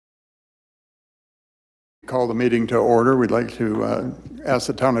call the meeting to order. We'd like to ask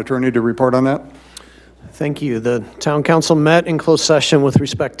the town attorney to report on that. Thank you. The town council met in closed session with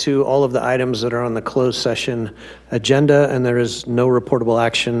respect to all of the items that are on the closed session agenda, and there is no reportable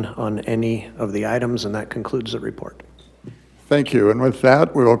action on any of the items, and that concludes the report. Thank you. And with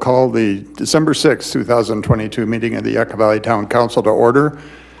that, we will call the December 6, 2022 meeting of the Yucca Valley Town Council to order.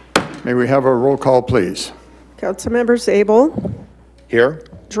 May we have a roll call, please? Council members Abel. Here.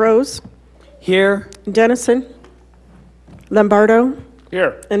 Droz. Here. Dennison. Lombardo.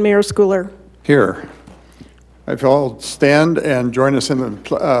 Here. And Mayor Schooler. Here. If you all stand and join us in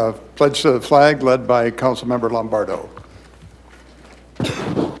the pledge to the flag led by Councilmember Lombardo.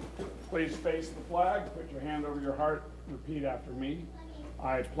 Please face the flag, put your hand over your heart, repeat after me.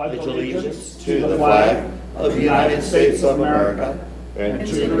 I pledge allegiance to the flag of the United States of America and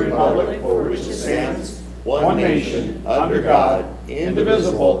to the republic for which it stands, one nation, under God,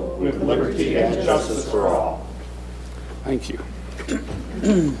 indivisible, with liberty and justice for all. Thank you.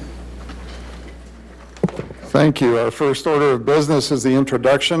 Thank you. Our first order of business is the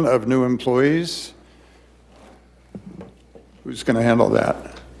introduction of new employees. Who's going to handle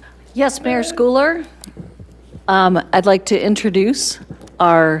that? Yes, Mayor Schooler. I'd like to introduce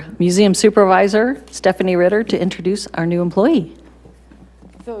our museum supervisor, Stephanie Ritter, to introduce our new employee.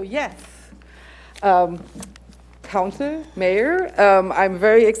 So yes, Council, Mayor, I'm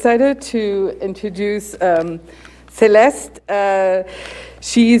very excited to introduce Celeste.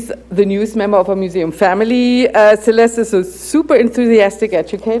 She's the newest member of our museum family. Celeste is a super enthusiastic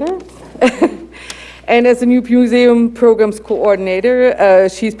educator. And as a new museum programs coordinator,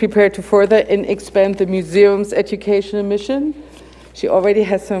 she's prepared to further and expand the museum's educational mission. She already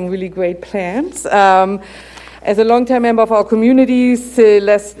has some really great plans. As a longtime member of our community,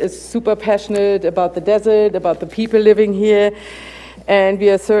 Celeste is super passionate about the desert, about the people living here, and we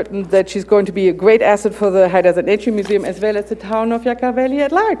are certain that she's going to be a great asset for the High Desert Nature Museum as well as the town of Yucca Valley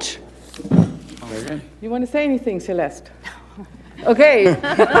at large. You want to say anything, Celeste? Okay.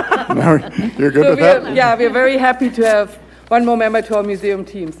 No, you're good with that? Yeah, we're very happy to have one more member to our museum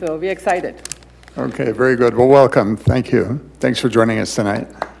team, so we're excited. Okay, very good. Well, welcome. Thank you. Thanks for joining us tonight.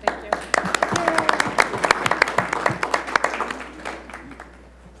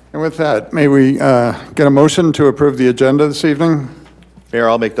 And with that, may we get a motion to approve the agenda this evening? Mayor,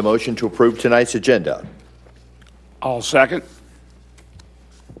 I'll make the motion to approve tonight's agenda. I'll second.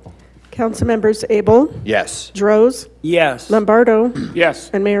 Council members Abel. Yes. Droz. Yes. Lombardo. Yes.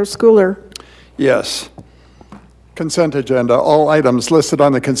 And Mayor Schooler. Yes. Consent agenda. All items listed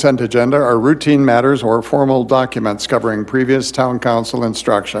on the consent agenda are routine matters or formal documents covering previous town council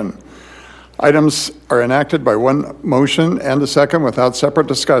instruction. Items are enacted by one motion and a second without separate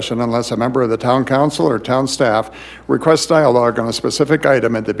discussion unless a member of the town council or town staff requests dialogue on a specific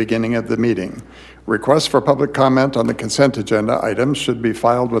item at the beginning of the meeting. Requests for public comment on the consent agenda items should be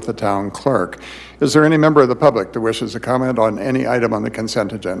filed with the town clerk. Is there any member of the public that wishes to comment on any item on the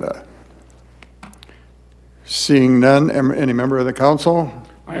consent agenda? Seeing none, any member of the council?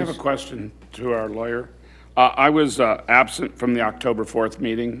 I have a question to our lawyer. I was absent from the October 4th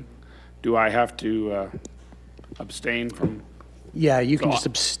meeting. Do I have to abstain from? Yeah, you can just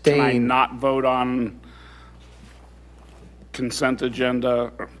abstain. Can I not vote on consent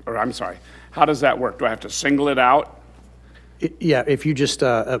agenda? Or I'm sorry, how does that work? Do I have to single it out? Yeah, if you just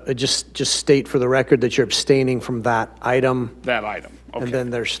state for the record that you're abstaining from that item. That item, okay. And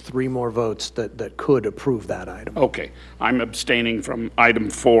then there's 3 more votes that could approve that item. Okay, I'm abstaining from item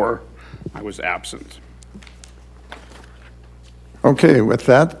 4. I was absent. Okay, with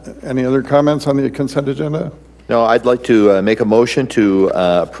that, any other comments on the consent agenda? No, I'd like to make a motion to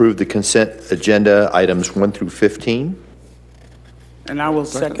approve the consent agenda items 1 through 15. And I will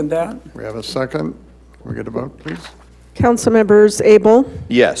second that. We have a second. Can we get a vote, please? Council members Abel.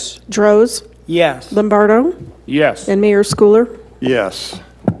 Yes. Droz. Yes. Lombardo. Yes. And Mayor Schooler. Yes.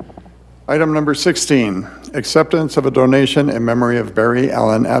 Item number 16, acceptance of a donation in memory of Barry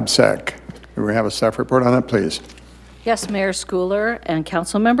Allen Absek. Do we have a staff report on that, please? Yes, Mayor Schooler and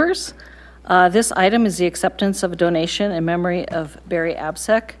council members. This item is the acceptance of a donation in memory of Barry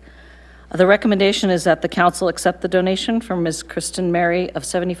Absek. The recommendation is that the council accept the donation from Ms. Kristen Mary of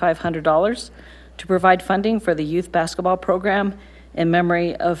 $7,500 to provide funding for the youth basketball program in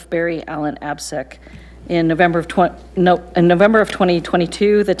memory of Barry Allen Absek. In November of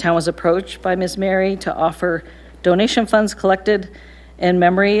 2022, the town was approached by Ms. Mary to offer donation funds collected in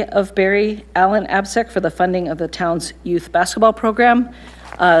memory of Barry Allen Absek for the funding of the town's youth basketball program.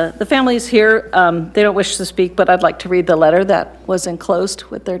 The family is here. They don't wish to speak, but I'd like to read the letter that was enclosed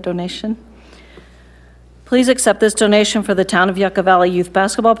with their donation. Please accept this donation for the Town of Yucca Valley Youth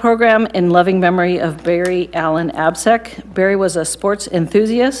Basketball Program in loving memory of Barry Allen Absek. Barry was a sports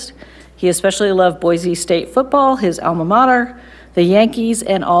enthusiast. He especially loved Boise State football, his alma mater, the Yankees,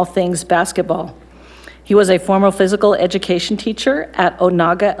 and all things basketball. He was a former physical education teacher at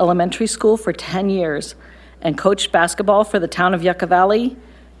Onaga Elementary School for 10 years and coached basketball for the Town of Yucca Valley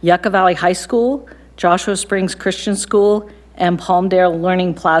High School, Joshua Springs Christian School, and Palmdale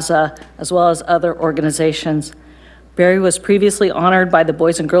Learning Plaza, as well as other organizations. Barry was previously honored by the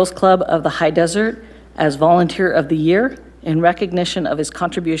Boys and Girls Club of the High Desert as Volunteer of the Year in recognition of his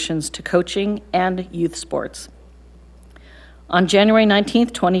contributions to coaching and youth sports. On January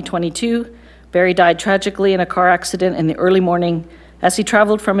 19th, 2022, Barry died tragically in a car accident in the early morning as he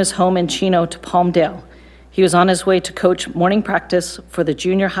traveled from his home in Chino to Palmdale. He was on his way to coach morning practice for the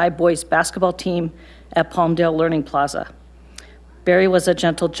junior high boys basketball team at Palmdale Learning Plaza. Barry was a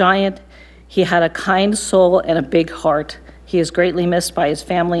gentle giant. He had a kind soul and a big heart. He is greatly missed by his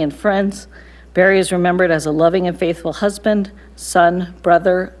family and friends. Barry is remembered as a loving and faithful husband, son,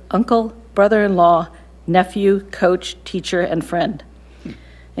 brother, uncle, brother-in-law, nephew, coach, teacher, and friend.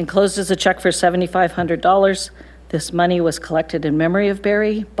 Enclosed is a check for $7,500. This money was collected in memory of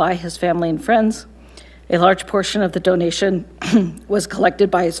Barry by his family and friends. A large portion of the donation was collected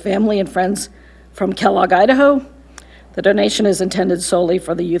by his family and friends from Kellogg, Idaho. The donation is intended solely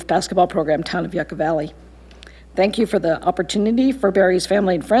for the youth basketball program, Town of Yucca Valley. Thank you for the opportunity for Barry's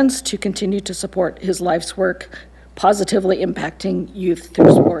family and friends to continue to support his life's work, positively impacting youth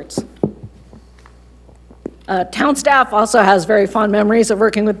through sports. Town staff also has very fond memories of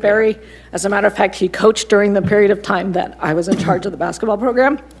working with Barry. As a matter of fact, he coached during the period of time that I was in charge of the basketball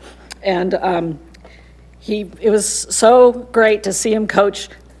program. And it was so great to see him coach.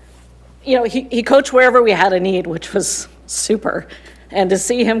 You know, he coached wherever we had a need, which was super. And to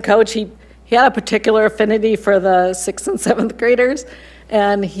see him coach, he had a particular affinity for the 6th and 7th graders.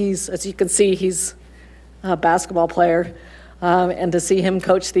 And as you can see, he's a basketball player. And to see him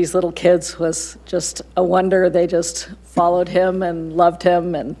coach these little kids was just a wonder. They just followed him and loved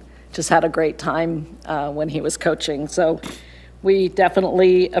him and just had a great time when he was coaching. So we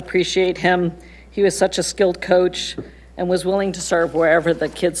definitely appreciate him. He was such a skilled coach and was willing to serve wherever the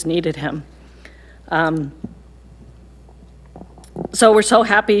kids needed him. So we're so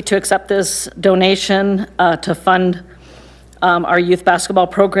happy to accept this donation to fund our youth basketball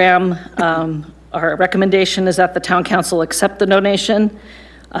program. Our recommendation is that the town council accept the donation.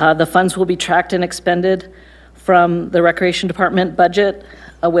 The funds will be tracked and expended from the Recreation Department budget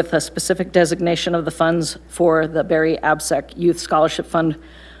with a specific designation of the funds for the Barry Absek Youth Scholarship Fund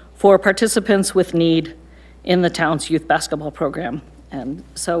for participants with need in the town's youth basketball program. And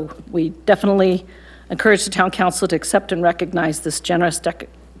so we definitely encourage the town council to accept and recognize this generous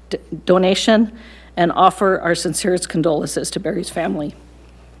donation and offer our sincerest condolences to Barry's family.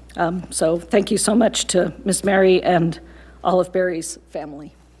 So thank you so much to Ms. Mary and all of Barry's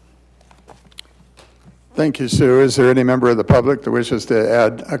family. Thank you, Sue. Is there any member of the public that wishes to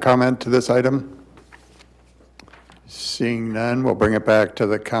add a comment to this item? Seeing none, we'll bring it back to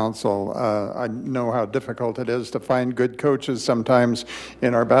the council. I know how difficult it is to find good coaches sometimes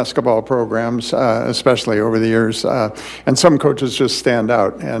in our basketball programs, especially over the years. And some coaches just stand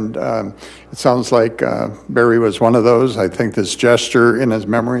out. And it sounds like Barry was one of those. I think this gesture in his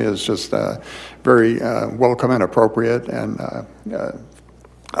memory is just very welcome and appropriate. And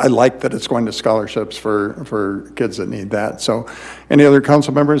I like that it's going to scholarships for kids that need that. So any other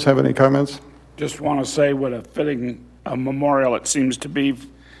council members have any comments? Just want to say what a fitting memorial it seems to be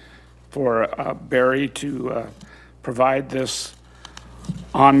for Barry to provide this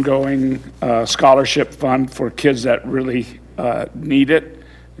ongoing scholarship fund for kids that really need it,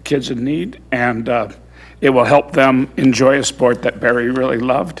 kids in need, and it will help them enjoy a sport that Barry really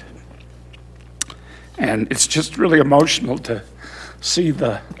loved. And it's just really emotional to see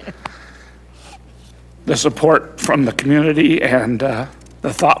the support from the community and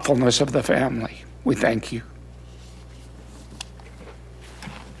the thoughtfulness of the family. We thank you.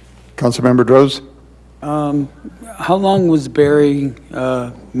 Councilmember Droz? How long was Barry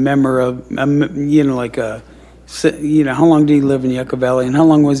member of, how long did he live in Yucca Valley, and how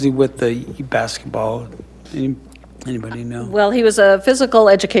long was he with the basketball? Anybody know? Well, he was a physical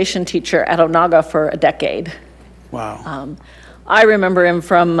education teacher at Onaga for a decade. Wow. I remember him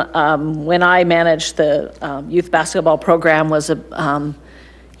from when I managed the youth basketball program, was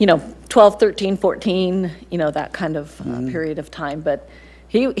 12, 13, 14, that kind of period of time. But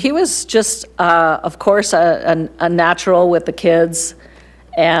he was just, of course, a natural with the kids,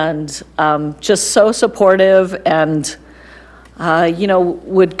 and just so supportive, and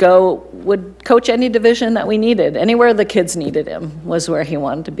would coach any division that we needed. Anywhere the kids needed him was where he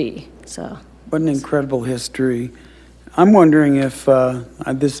wanted to be, so. What an incredible history. I'm wondering if,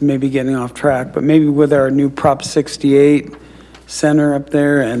 this may be getting off track, but maybe with our new Prop 68 center up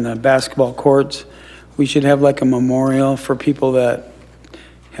there and the basketball courts, we should have like a memorial for people that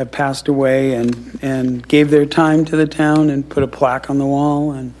have passed away and gave their time to the town and put a plaque on the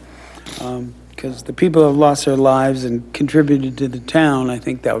wall. And because the people have lost their lives and contributed to the town, I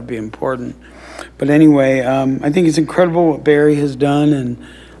think that would be important. But anyway, I think it's incredible what Barry has done, and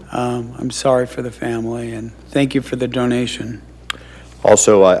I'm sorry for the family, and thank you for the donation.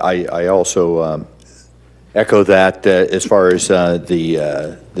 Also, I also echo that as far as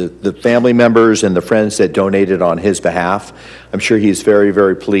the family members and the friends that donated on his behalf. I'm sure he's very,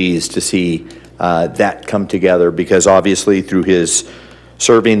 very pleased to see that come together, because obviously through his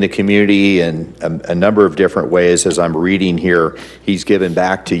serving the community in a number of different ways, as I'm reading here, he's given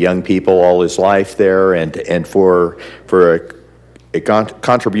back to young people all his life there, and for a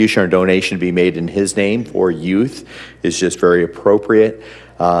contribution or donation to be made in his name for youth is just very appropriate.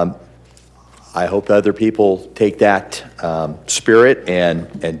 I hope other people take that spirit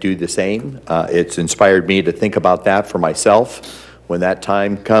and do the same. It's inspired me to think about that for myself when that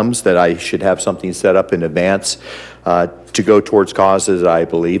time comes, that I should have something set up in advance to go towards causes I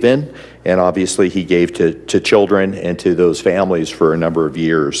believe in. And obviously he gave to children and to those families for a number of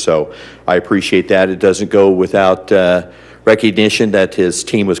years. So I appreciate that. It doesn't go without recognition that his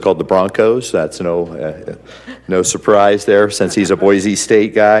team was called the Broncos. That's no surprise there, since he's a Boise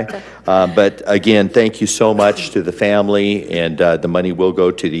State guy. But again, thank you so much to the family, and the money will go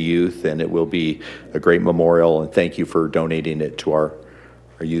to the youth, and it will be a great memorial, and thank you for donating it to our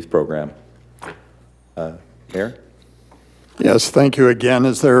youth program. Mayor? Yes, thank you again.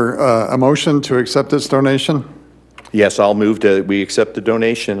 Is there a motion to accept this donation? Yes, I'll move we accept the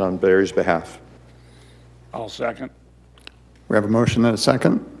donation on Barry's behalf. I'll second. We have a motion and a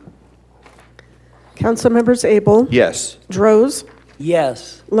second. Council members Abel, Yes. Droz,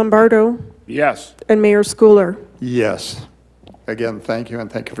 Yes. Lombardo, Yes. and Mayor Schooler. Yes. Again, thank you, and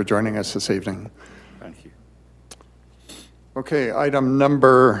thank you for joining us this evening. Thank you. Okay, item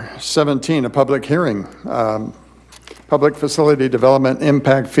number 17, a public hearing. Public Facility Development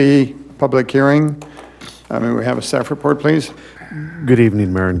Impact Fee, public hearing. May we have a staff report, please? Good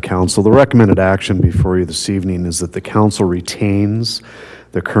evening, Mayor and Council. The recommended action before you this evening is that the Council retains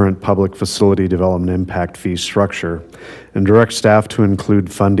the current Public Facility Development Impact Fee structure and direct staff to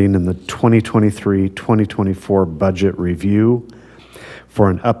include funding in the 2023-2024 budget review for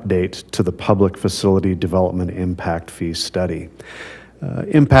an update to the Public Facility Development Impact Fee study.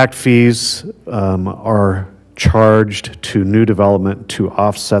 Impact fees are charged to new development to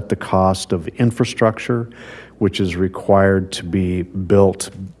offset the cost of infrastructure, which is required to be built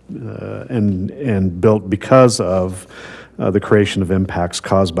and built because of the creation of impacts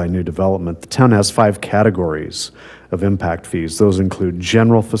caused by new development. The town has 5 categories of impact fees. Those include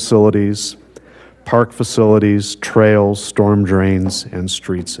general facilities, park facilities, trails, storm drains, and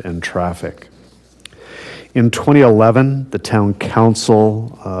streets and traffic. In 2011, the town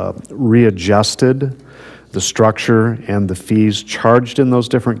council readjusted the structure and the fees charged in those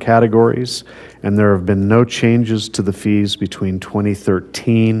different categories, and there have been no changes to the fees between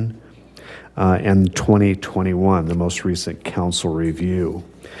 2013 and 2021, the most recent council review.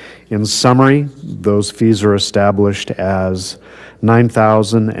 In summary, those fees are established as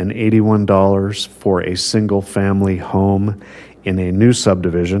 $9,081 for a single-family home in a new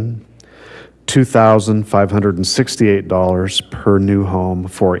subdivision, $2,568 per new home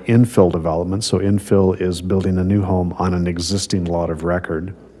for infill development. So infill is building a new home on an existing lot of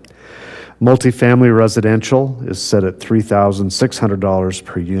record. Multifamily residential is set at $3,600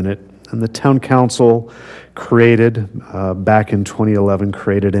 per unit. And the town council created, back in 2011,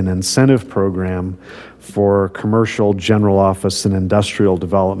 created an incentive program for commercial, general office, and industrial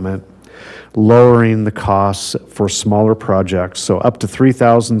development, lowering the costs for smaller projects. So up to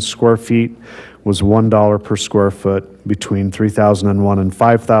 3,000 square feet was $1 per square foot. Between 3,001 and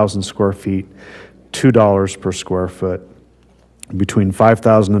 5,000 square feet, $2 per square foot. Between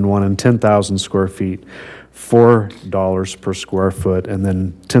 5,001 and 10,000 square feet, $4 per square foot, and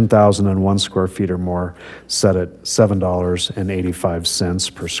then 10,001 square feet or more set at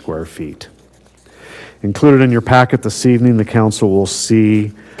 $7.85 per square feet. Included in your packet this evening, the council will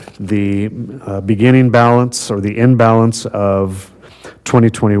see the beginning balance or the end balance of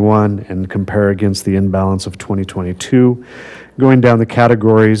 2021 and compare against the end balance of 2022. Going down the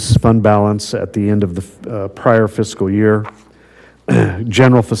categories, fund balance at the end of the prior fiscal year,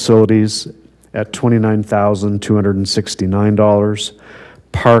 general facilities at $29,269,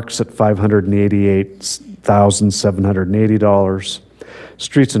 Parks at $588,780,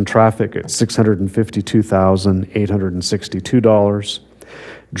 Streets and Traffic at $652,862,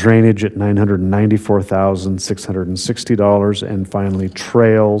 Drainage at $994,660, and finally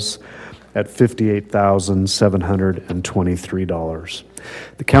Trails at $58,723.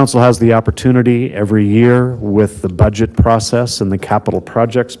 The council has the opportunity every year with the budget process and the capital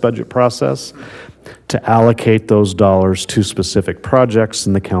projects budget process to allocate those dollars to specific projects,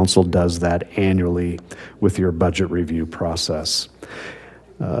 and the council does that annually with your budget review process.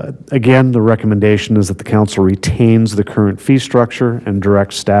 Again, the recommendation is that the council retains the current fee structure and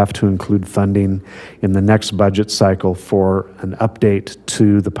directs staff to include funding in the next budget cycle for an update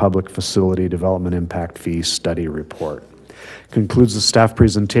to the Public Facility Development Impact Fee Study Report. Concludes the staff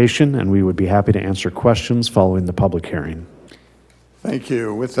presentation, and we would be happy to answer questions following the public hearing. Thank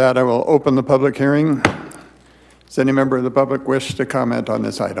you. With that, I will open the public hearing. Does any member of the public wish to comment on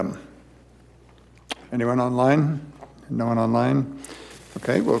this item? Anyone online? No one online?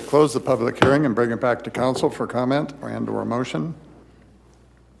 Okay, we'll close the public hearing and bring it back to council for comment and/or motion.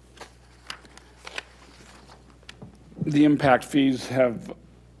 The impact fees have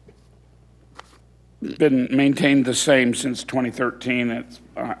been maintained the same since 2013.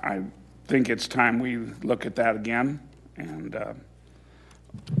 I think it's time we look at that again, and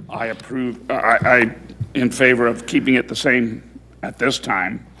I in favor of keeping it the same at this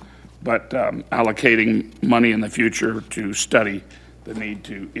time, but allocating money in the future to study the need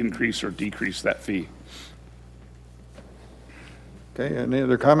to increase or decrease that fee. Okay, any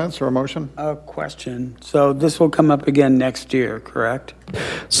other comments or a motion? A question. So this will come up again next year, correct?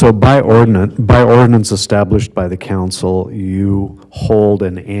 So by ordinance established by the council, you hold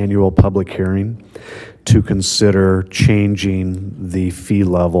an annual public hearing to consider changing the fee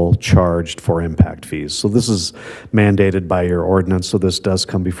level charged for impact fees. So this is mandated by your ordinance, so this does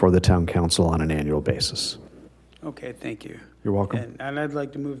come before the town council on an annual basis. Okay, thank you. You're welcome. And I'd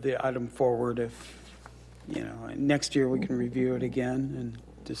like to move the item forward if, next year we can review it again and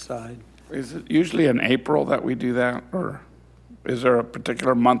decide. Is it usually in April that we do that, or is there a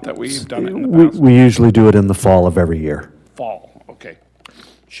particular month that we've done it in the past? We usually do it in the fall of every year. Fall, okay.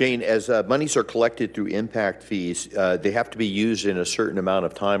 Shane, as monies are collected through impact fees, they have to be used in a certain amount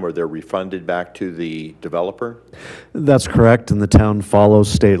of time or they're refunded back to the developer? That's correct, and the town follows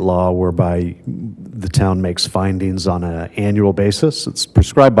state law whereby the town makes findings on an annual basis. It's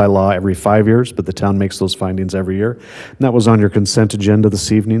prescribed by law every 5 years, but the town makes those findings every year. And that was on your consent agenda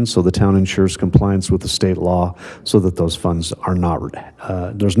this evening, so the town ensures compliance with the state law so that those funds are not,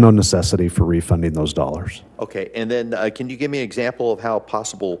 there's no necessity for refunding those dollars. Okay, and then can you give me an example of how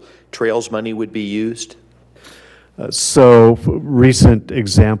possible trails money would be used? So recent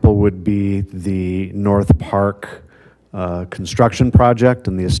example would be the North Park construction project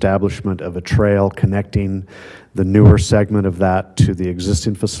and the establishment of a trail connecting the newer segment of that to the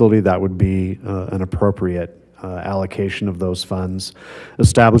existing facility. That would be an appropriate allocation of those funds.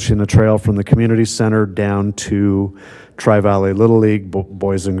 Establishing a trail from the community center down to Tri-Valley Little League,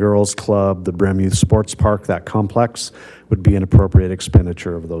 Boys and Girls Club, the Brem Youth Sports Park, that complex would be an appropriate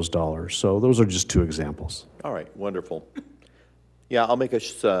expenditure of those dollars. So those are just two examples. All right, wonderful. Yeah, I'll make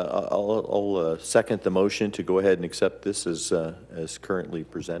I'll second the motion to go ahead and accept this as currently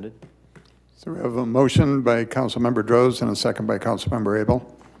presented. So we have a motion by Councilmember Droz and a second by Councilmember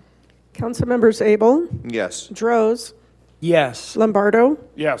Abel. Councilmembers Abel, Yes. Droz, Yes. Lombardo,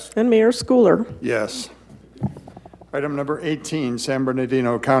 Yes. and Mayor Schooler. Yes. Item number 18, San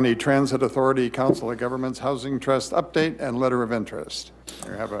Bernardino County Transit Authority Council of Governments Housing Trust Update and Letter of Interest.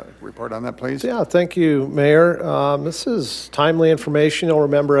 Can I have a report on that, please? Yeah, thank you, Mayor. This is timely information. You'll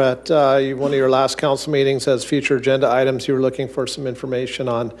remember at one of your last council meetings as future agenda items, you were looking for some information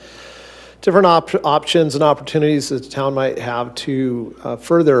on different options and opportunities that the town might have to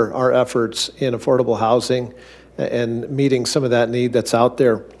further our efforts in affordable housing and meeting some of that need that's out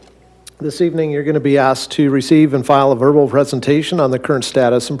there. This evening, you're going to be asked to receive and file a verbal presentation on the current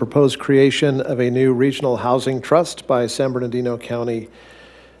status and proposed creation of a new regional housing trust by San Bernardino County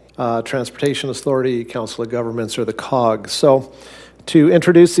Transportation Authority Council of Governments, or the COG. So to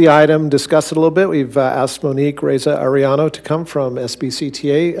introduce the item, discuss it a little bit, we've asked Monique Reza Ariano to come from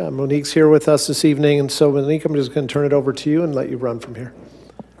SBCTA. Monique's here with us this evening, and so Monique, I'm just going to turn it over to you and let you run from here.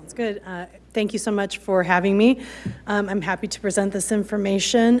 Sounds good. Thank you so much for having me. I'm happy to present this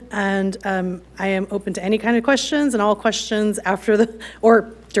information, and I am open to any kind of questions and all questions after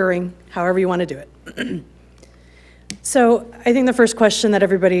or during, however you want to do it. So I think the first question that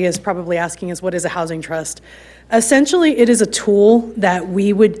everybody is probably asking is, what is a housing trust? Essentially, it is a tool that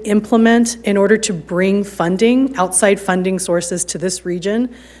we would implement in order to bring funding, outside funding sources to this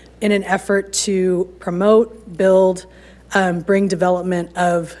region in an effort to promote, build, bring development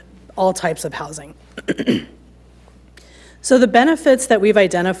of all types of housing. So the benefits that we've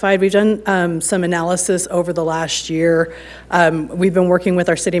identified, we've done some analysis over the last year. We've been working with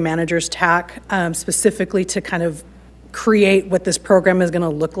our city manager's TAC specifically to kind of create what this program is going to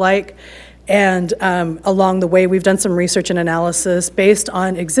look like. And along the way, we've done some research and analysis based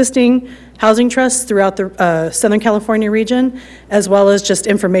on existing housing trusts throughout the Southern California region, as well as just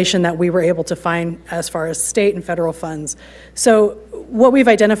information that we were able to find as far as state and federal funds. So what we've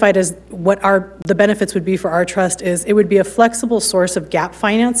identified as what the benefits would be for our trust is it would be a flexible source of gap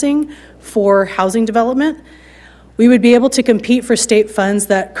financing for housing development. We would be able to compete for state funds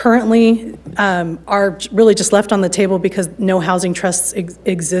that currently are really just left on the table because no housing trusts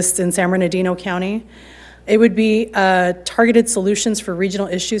exist in San Bernardino County. It would be targeted solutions for regional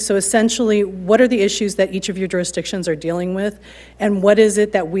issues. So essentially, what are the issues that each of your jurisdictions are dealing with? And what is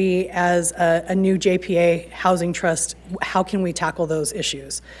it that we, as a new JPA housing trust, how can we tackle those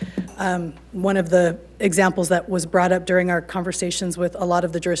issues? One of the examples that was brought up during our conversations with a lot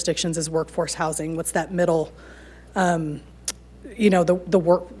of the jurisdictions is workforce housing. What's that middle, the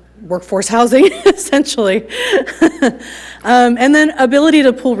workforce housing, essentially. And then ability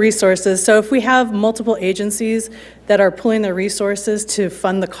to pool resources. So if we have multiple agencies that are pooling their resources to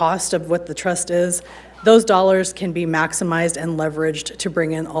fund the cost of what the trust is, those dollars can be maximized and leveraged to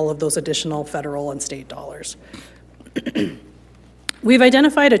bring in all of those additional federal and state dollars. We've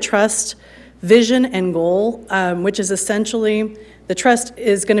identified a trust vision and goal, which is essentially the trust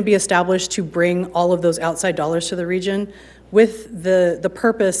is going to be established to bring all of those outside dollars to the region with the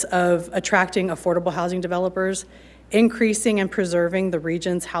purpose of attracting affordable housing developers, increasing and preserving the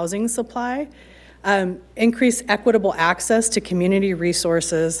region's housing supply, increase equitable access to community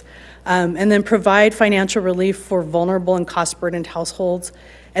resources, and then provide financial relief for vulnerable and cost-burdened households,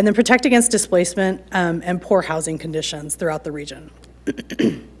 and then protect against displacement and poor housing conditions throughout the region.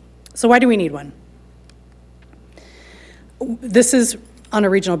 So why do we need one? This is on a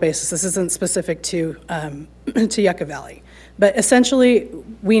regional basis. This isn't specific to Yucca Valley. But essentially,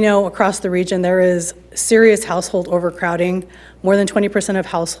 we know across the region there is serious household overcrowding. More than 20% of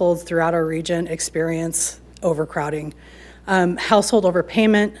households throughout our region experience overcrowding. Household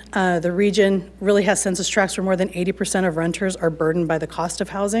overpayment. The region really has census tracts where more than 80% of renters are burdened by the cost of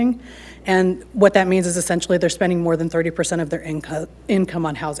housing. And what that means is essentially they're spending more than 30% of their income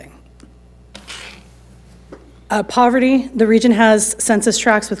on housing. Poverty. The region has census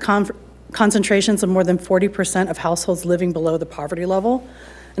tracts with concentrations of more than 40% of households living below the poverty level.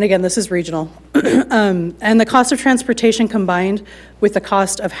 And again, this is regional. And the cost of transportation combined with the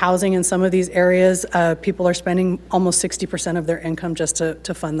cost of housing in some of these areas, people are spending almost 60% of their income just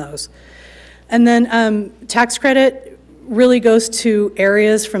to fund those. And then tax credit really goes to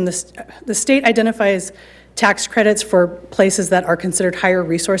areas from the state identifies tax credits for places that are considered higher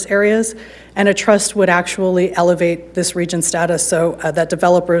resource areas, and a trust would actually elevate this region's status so that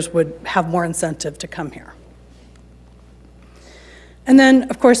developers would have more incentive to come here. And then,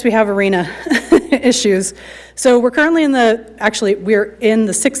 of course, we have arena issues. So we're currently we're in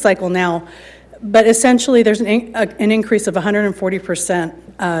the sixth cycle now, but essentially there's an increase of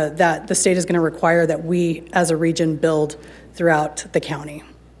 140% that the state is going to require that we as a region build throughout the county.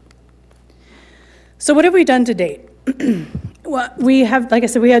 So what have we done to date? Well, we have, like I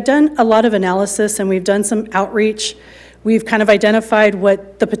said, we had done a lot of analysis and we've done some outreach. We've kind of identified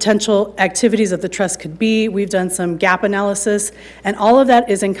what the potential activities of the trust could be. We've done some gap analysis, and all of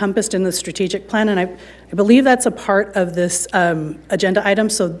that is encompassed in the strategic plan, and I believe that's a part of this agenda item,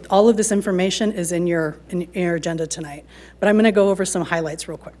 so all of this information is in your agenda tonight. But I'm gonna go over some highlights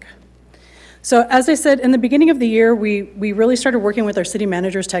real quick. So as I said, in the beginning of the year, we really started working with our city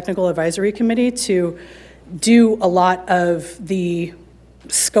manager's technical advisory committee to do a lot of the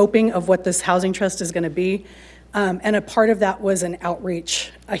scoping of what this housing trust is going to be. And a part of that was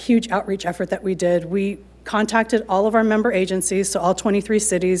a huge outreach effort that we did. We contacted all of our member agencies, so all 23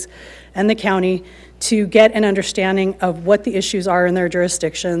 cities and the county, to get an understanding of what the issues are in their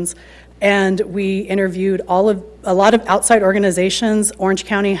jurisdictions. And we interviewed a lot of outside organizations, Orange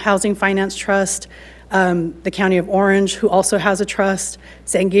County Housing Finance Trust, the County of Orange, who also has a trust,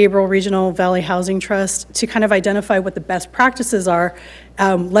 San Gabriel Regional Valley Housing Trust, to kind of identify what the best practices are,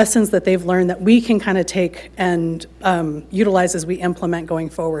 lessons that they've learned that we can kind of take and utilize as we implement going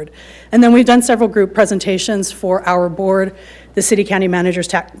forward. And then we've done several group presentations for our board, the City County Managers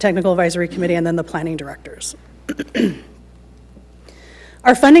Technical Advisory Committee, and then the planning directors.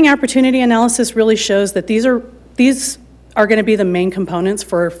 Our funding opportunity analysis really shows that these are going to be the main components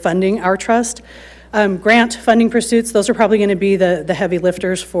for funding our trust. Grant funding pursuits, those are probably going to be the heavy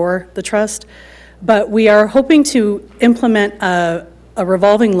lifters for the trust. But we are hoping to implement a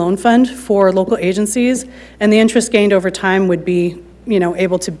revolving loan fund for local agencies, and the interest gained over time would be,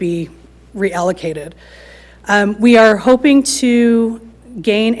 able to be reallocated. We are hoping to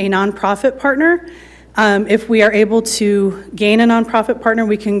gain a nonprofit partner. If we are able to gain a nonprofit partner,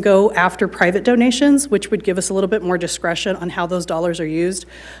 we can go after private donations, which would give us a little bit more discretion on how those dollars are used.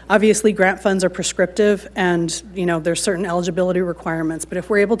 Obviously, grant funds are prescriptive, and there's certain eligibility requirements. But if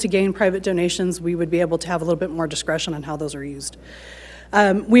we're able to gain private donations, we would be able to have a little bit more discretion on how those are used.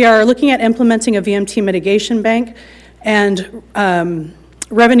 We are looking at implementing a VMT mitigation bank, and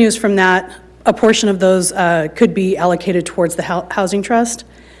revenues from that, a portion of those could be allocated towards the housing trust.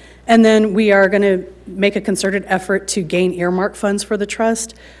 And then we are going to make a concerted effort to gain earmark funds for the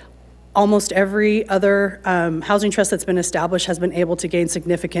trust. Almost every other housing trust that's been established has been able to gain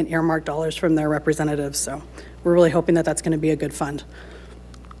significant earmark dollars from their representatives. So we're really hoping that that's going to be a good fund.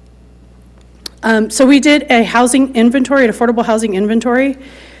 So we did a housing inventory, an affordable housing inventory.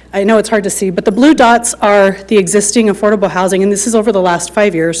 I know it's hard to see, but the blue dots are the existing affordable housing, and this is over the last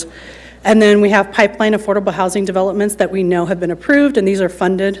 5 years. And then we have pipeline affordable housing developments that we know have been approved, and these are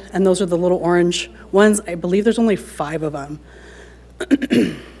funded, and those are the little orange ones. I believe there's only 5 of them.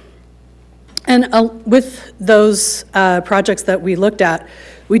 And with those projects that we looked at,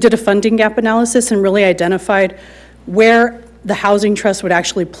 we did a funding gap analysis and really identified where the housing trust would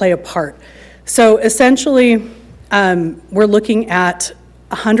actually play a part. So essentially, we're looking at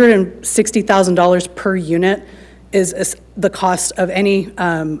 $160,000 per unit is the cost of any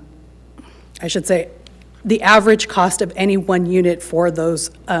I should say, the average cost of any one unit for those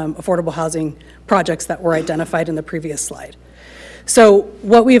affordable housing projects that were identified in the previous slide. So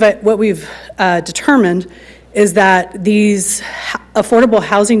what we've determined is that these affordable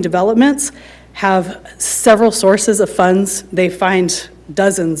housing developments have several sources of funds. They find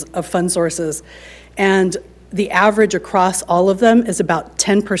dozens of fund sources, and the average across all of them is about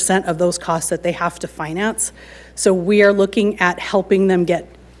 10% of those costs that they have to finance. So we are looking at helping them get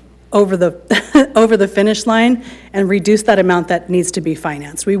over the finish line and reduce that amount that needs to be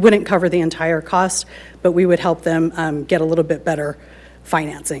financed. We wouldn't cover the entire cost, but we would help them get a little bit better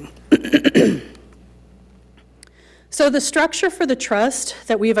financing. So the structure for the trust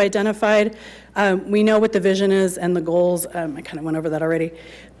that we've identified, we know what the vision is and the goals. I kind of went over that already.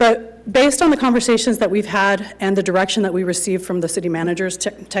 But based on the conversations that we've had and the direction that we received from the city manager's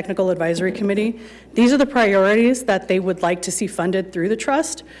technical advisory committee, these are the priorities that they would like to see funded through the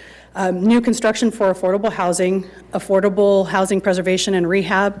trust. New construction for affordable housing preservation and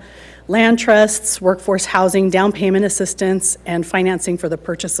rehab, land trusts, workforce housing, down payment assistance, and financing for the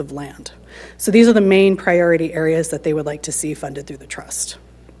purchase of land. So these are the main priority areas that they would like to see funded through the trust.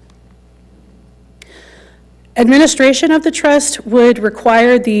 Administration of the trust would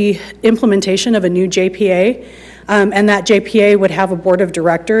require the implementation of a new JPA, and that JPA would have a board of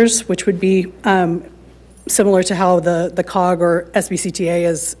directors, which would be similar to how the COG or SBCTA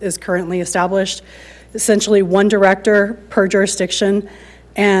is currently established. Essentially one director per jurisdiction,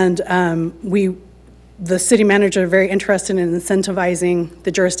 and the city manager are very interested in incentivizing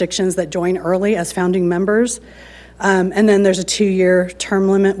the jurisdictions that join early as founding members. And then there's a 2-year term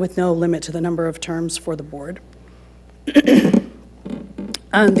limit with no limit to the number of terms for the board. The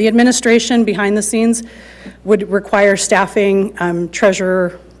administration behind the scenes would require staffing,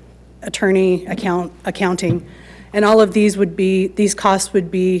 treasurer, attorney, accounting, and all of these costs would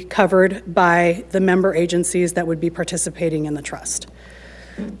be covered by the member agencies that would be participating in the trust.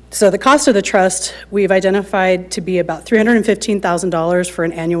 So the cost of the trust we've identified to be about $315,000 for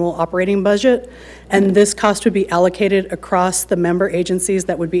an annual operating budget, and this cost would be allocated across the member agencies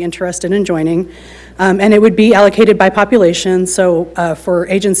that would be interested in joining, and it would be allocated by population. So for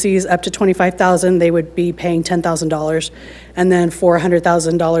agencies up to $25,000, they would be paying $10,000, and then for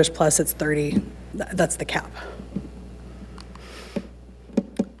 $100,000 plus, it's $30,000. That's the cap.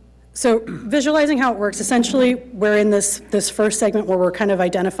 So visualizing how it works, essentially we're in this first segment where we're kind of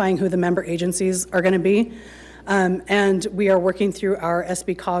identifying who the member agencies are going to be, and we are working through our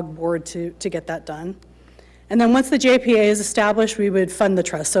SBCOG board to get that done. And then once the JPA is established, we would fund the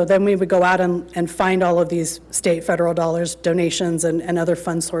trust. So then we would go out and find all of these state, federal dollars, donations, and other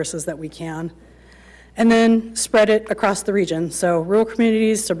fund sources that we can. And then spread it across the region. So rural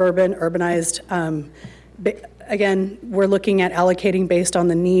communities, suburban, urbanized. Again, we're looking at allocating based on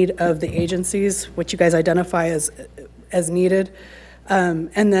the need of the agencies, which you guys identify as needed.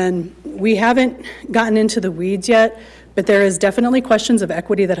 And then we haven't gotten into the weeds yet, but there is definitely questions of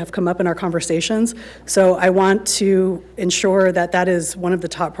equity that have come up in our conversations. So I want to ensure that that is one of the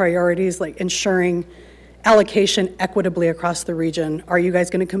top priorities, like ensuring allocation equitably across the region. Are you guys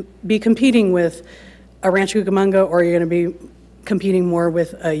going to be competing with a Rancho Cucamonga, or are you going to be competing more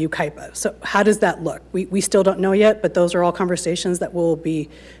with a Yucca? So how does that look? We still don't know yet, but those are all conversations that will be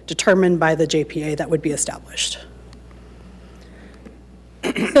determined by the JPA that would be established.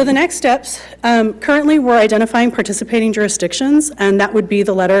 So the next steps, currently we're identifying participating jurisdictions, and that would be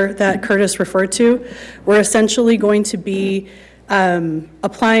the letter that Curtis referred to. We're essentially going to be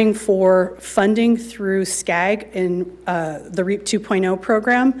applying for funding through SCAG in the REAP 2.0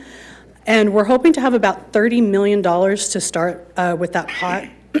 program. And we're hoping to have about $30 million to start with that pot.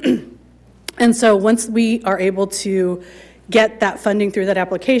 And so once we are able to get that funding through that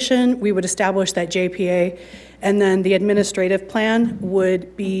application, we would establish that JPA, and then the administrative plan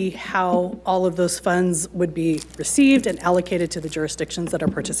would be how all of those funds would be received and allocated to the jurisdictions that are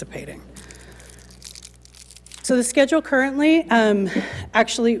participating. So the schedule currently,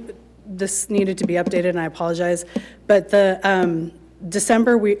 actually, this needed to be updated, and I apologize, but the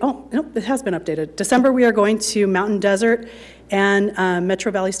December, it has been updated. December, we are going to Mountain Desert and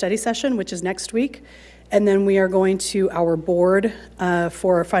Metro Valley Study Session, which is next week. And then we are going to our board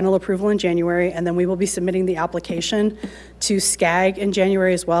for final approval in January, and then we will be submitting the application to SCAG in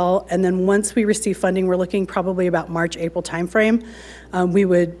January as well. And then once we receive funding, we're looking probably about March, April timeframe, we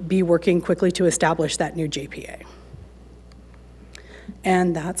would be working quickly to establish that new JPA.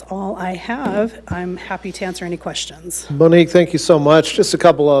 And that's all I have. I'm happy to answer any questions. Monique, thank you so much. Just a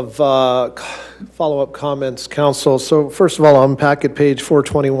couple of follow-up comments, Council. So first of all, on packet page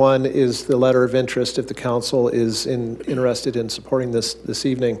 421 is the letter of interest if the Council is interested in supporting this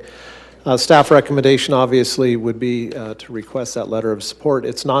evening. Staff recommendation obviously would be to request that letter of support.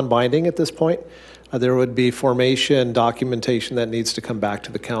 It's non-binding at this point. There would be formation documentation that needs to come back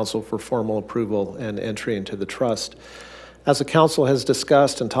to the Council for formal approval and entry into the trust. As the Council has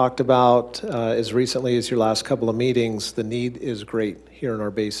discussed and talked about as recently as your last couple of meetings, the need is great here in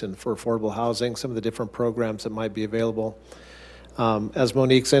our basin for affordable housing, some of the different programs that might be available. As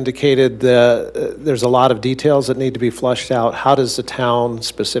Monique's indicated, there's a lot of details that need to be flushed out. How does the town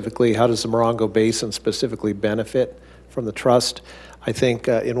specifically, how does the Morongo Basin specifically benefit from the trust? I think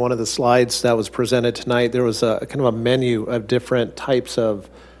in one of the slides that was presented tonight, there was a kind of a menu of different types of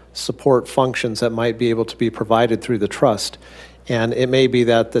support functions that might be able to be provided through the trust. And it may be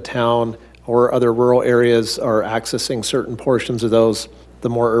that the town or other rural areas are accessing certain portions of those, the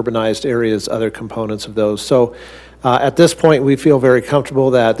more urbanized areas, other components of those. So at this point, we feel very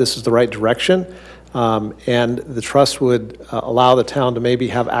comfortable that this is the right direction. And the trust would allow the town to maybe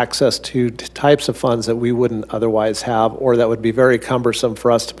have access to types of funds that we wouldn't otherwise have, or that would be very cumbersome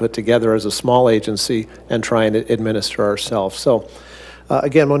for us to put together as a small agency and try and administer ourselves. So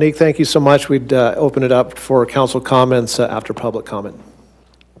again, Monique, thank you so much. We'd open it up for council comments after public comment.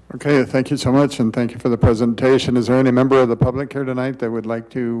 Okay, thank you so much, and thank you for the presentation. Is there any member of the public here tonight that would like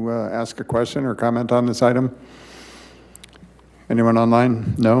to ask a question or comment on this item? Anyone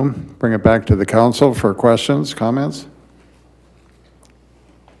online? No? Bring it back to the council for questions, comments?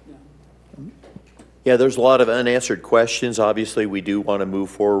 Yeah, there's a lot of unanswered questions. Obviously, we do want to move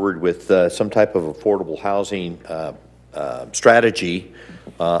forward with some type of affordable housing strategy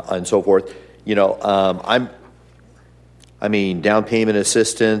and so forth. You know, I mean, down payment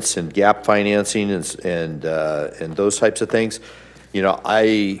assistance and gap financing and those types of things. You know,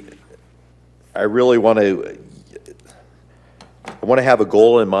 I really want to. I want to have a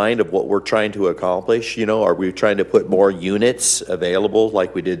goal in mind of what we're trying to accomplish. You know, are we trying to put more units available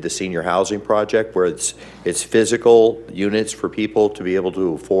like we did the senior housing project, where it's physical units for people to be able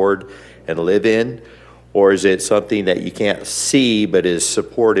to afford and live in? Or is it something that you can't see but is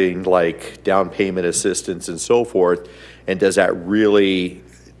supporting, like down payment assistance and so forth? And does that really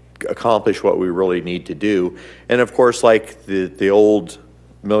accomplish what we really need to do? And of course, like the old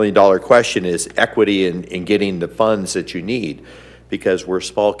million-dollar question is equity in getting the funds that you need, because we're a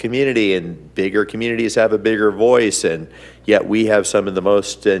small community and bigger communities have a bigger voice, and yet we have some of the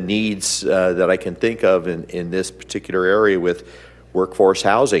most needs that I can think of in this particular area with workforce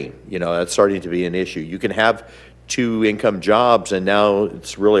housing. You know, that's starting to be an issue. You can have 2 income jobs, and now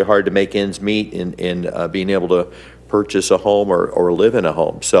it's really hard to make ends meet in being able to purchase a home or live in a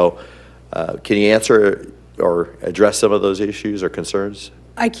home. So can you answer or address some of those issues or concerns?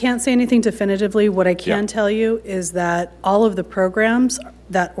 I can't say anything definitively. What I can tell you is that all of the programs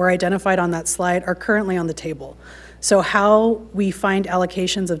that were identified on that slide are currently on the table. So how we find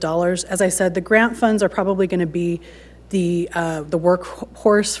allocations of dollars, as I said, the grant funds are probably going to be the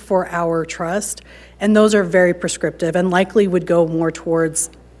workhorse for our trust, and those are very prescriptive and likely would go more towards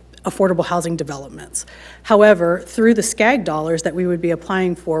affordable housing developments. However, through the SCAG dollars that we would be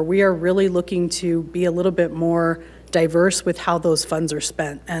applying for, we are really looking to be a little bit more diverse with how those funds are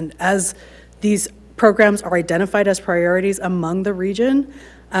spent. And as these programs are identified as priorities among the region,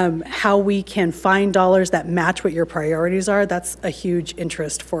 how we can find dollars that match what your priorities are, that's a huge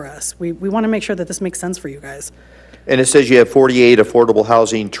interest for us. We want to make sure that this makes sense for you guys. And it says you have 48 affordable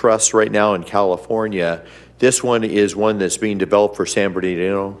housing trusts right now in California. This one is one that's being developed for San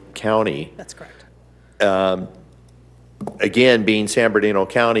Bernardino County. That's correct. Again, being San Bernardino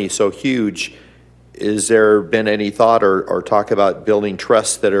County so huge, is there been any thought or talk about building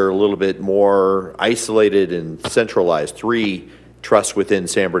trusts that are a little bit more isolated and centralized, 3 trusts within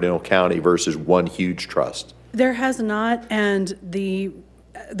San Bernardino County versus one huge trust? There has not, and the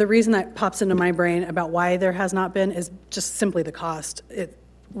reason that pops into my brain about why there has not been is just simply the cost.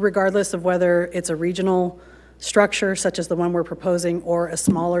 Regardless of whether it's a regional structure, such as the one we're proposing, or a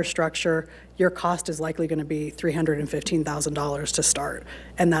smaller structure, your cost is likely going to be $315,000 to start,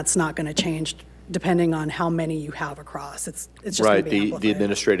 and that's not going to change depending on how many you have across. It's just right. Going to be The amplified.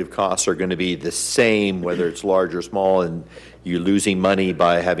 administrative costs are going to be the same whether it's large or small, and you're losing money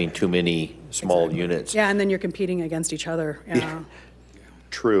by having too many small units. Yeah, and then you're competing against each other. Yeah.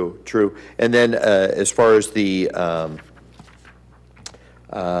 True, true. And then as far as the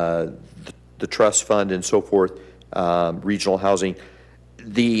trust fund and so forth, regional housing,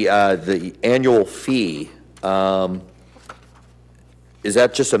 the annual fee, is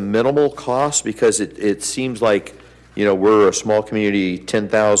that just a minimal cost? Because it seems like, you know, we're a small community,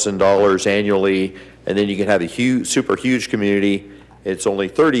 $10,000 annually, and then you can have a super huge community, it's only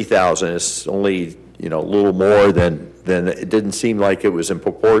 $30,000. It's only, you know, a little more than it didn't seem like it was in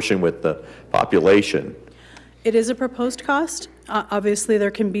proportion with the population. It is a proposed cost. Obviously,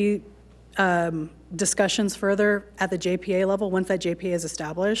 there can be discussions further at the JPA level once that JPA is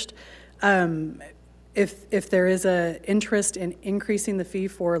established. If there is an interest in increasing the fee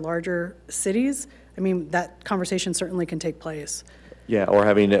for larger cities, I mean, that conversation certainly can take place. Yeah, or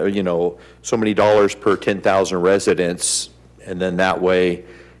having, you know, so many dollars per 10,000 residents, and then that way,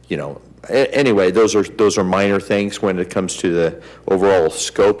 you know, anyway, those are minor things when it comes to the overall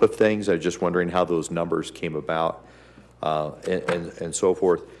scope of things. I was just wondering how those numbers came about, and so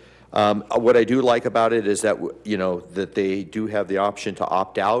forth. What I do like about it is that, you know, that they do have the option to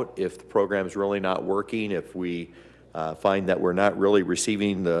opt out if the program's really not working. If we find that we're not really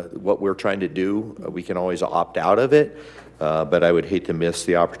receiving what we're trying to do, we can always opt out of it. But I would hate to miss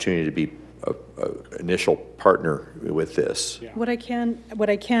the opportunity to be an initial partner with this. Yeah. What I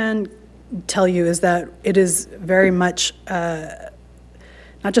can tell you is that it is very much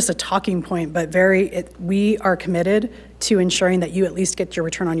not just a talking point, but we are committed to ensuring that you at least get your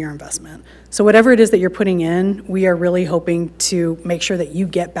return on your investment. So whatever it is that you're putting in, we are really hoping to make sure that you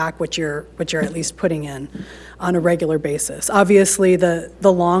get back what you're at least putting in on a regular basis. Obviously, the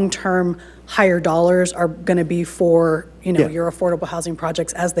long-term higher dollars are going to be for, you know, your affordable housing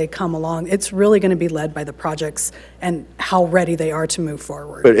projects as they come along. It's really going to be led by the projects and how ready they are to move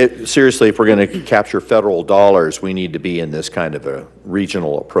forward. But seriously, if we're going to capture federal dollars, we need to be in this kind of a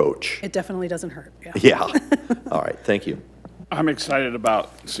regional approach. It definitely doesn't hurt. Yeah. All right. Thank you. I'm excited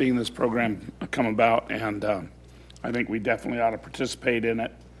about seeing this program come about, and I think we definitely ought to participate in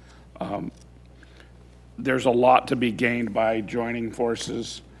it. There's a lot to be gained by joining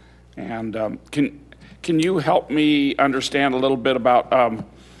forces, and can you help me understand a little bit about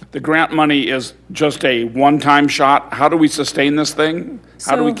the grant money is just a one-time shot? How do we sustain this thing?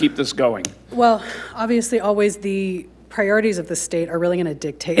 How do we keep this going? Well, obviously, always the priorities of the state are really going to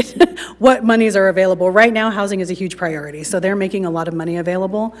dictate what monies are available. Right now, housing is a huge priority, so they're making a lot of money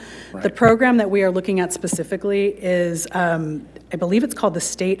available. Right. The program that we are looking at specifically is, I believe it's called the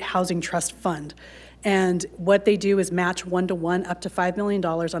State Housing Trust Fund. And what they do is match one-to-one up to $5 million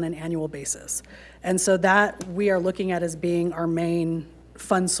on an annual basis. And so that we are looking at as being our main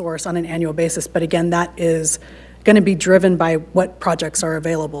fund source on an annual basis. But again, that is going to be driven by what projects are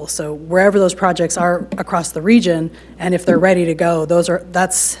available. So wherever those projects are across the region, and if they're ready to go,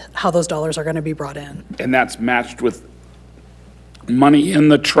 that's how those dollars are going to be brought in. And that's matched with money in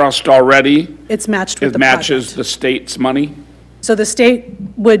the trust already? It's matched with the project. It matches the state's money? So the state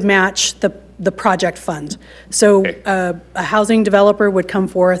would match the project fund. So okay. A housing developer would come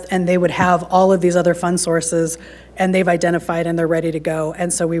forth and they would have all of these other fund sources and they've identified and they're ready to go.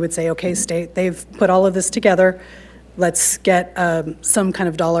 And so we would say, okay, state, they've put all of this together. Let's get some kind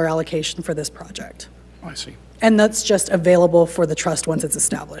of dollar allocation for this project. I see. And that's just available for the trust once it's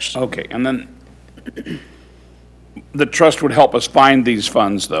established. Okay, and then the trust would help us find these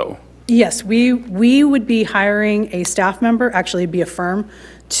funds, though. Yes, we would be hiring a staff member, actually it'd be a firm,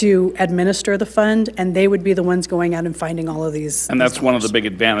 to administer the fund, and they would be the ones going out and finding all of these. And that's one of the big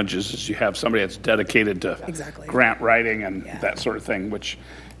advantages, is you have somebody that's dedicated to Exactly. grant writing and that sort of thing, which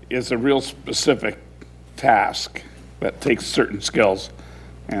is a real specific task that takes certain skills.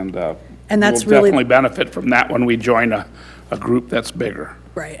 And that's we'll really- definitely benefit from that when we join a group that's bigger.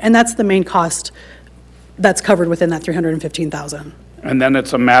 Right, and that's the main cost that's covered within that 315,000. And then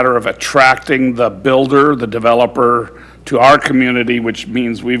it's a matter of attracting the builder, the developer, to our community, which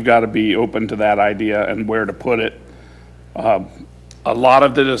means we've got to be open to that idea and where to put it. A lot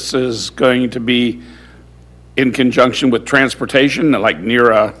of this is going to be in conjunction with transportation, like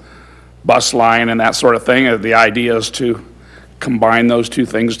near a bus line and that sort of thing. The idea is to combine those two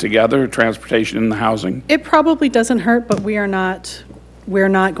things together, transportation and the housing. It probably doesn't hurt, but we're not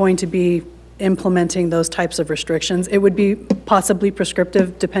going to be implementing those types of restrictions. It would be possibly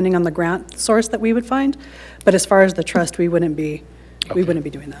prescriptive depending on the grant source that we would find, but as far as the trust, we wouldn't be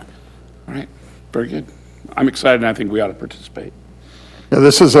doing that. All right, very good. I'm excited, and I think we ought to participate. Yeah,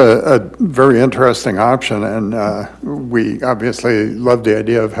 this is a very interesting option, and we obviously love the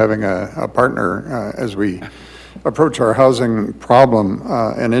idea of having a partner as we approach our housing problem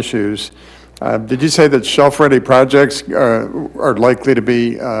and issues. Did you say that shelf-ready projects are likely to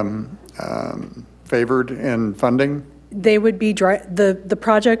be favored in funding? They would be, the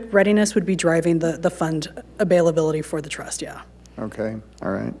project readiness would be driving the fund availability for the trust, yeah. Okay,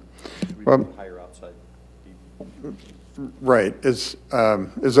 all right. Well, Hire outside. right, is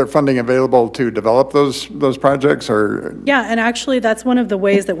there funding available to develop those projects, or? Yeah, and actually, that's one of the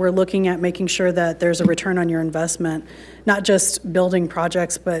ways that we're looking at making sure that there's a return on your investment, not just building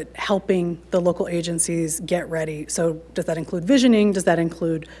projects, but helping the local agencies get ready. So does that include visioning? Does that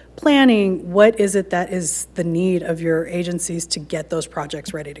include planning? What is it that is the need of your agencies to get those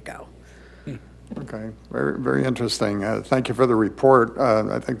projects ready to go? Okay, very, very interesting. Thank you for the report.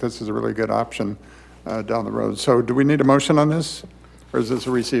 I think this is a really good option down the road. So do we need a motion on this, or is this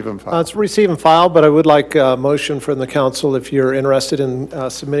a receive and file? It's receive and file, but I would like a motion from the council if you're interested in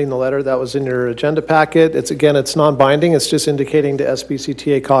submitting the letter that was in your agenda packet. It's non-binding. It's just indicating to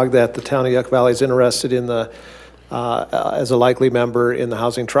SBCTA-COG that the town of Yucca Valley is interested in as a likely member in the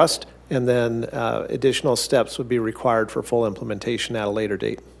housing trust, and then additional steps would be required for full implementation at a later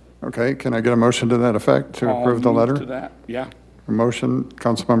date. Okay, can I get a motion to that effect to approve the I'll move letter? to that, yeah. A motion,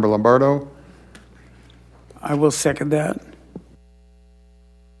 Councilmember Lombardo. I will second that.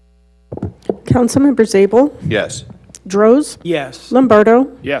 Councilmembers Abel, Yes. Droz, Yes.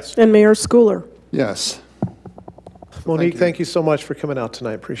 Lombardo, Yes. and Mayor Schooler. Yes. Monique, thank you so much for coming out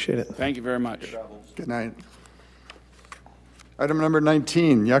tonight. Appreciate it. Thank you very much. Good night. Item number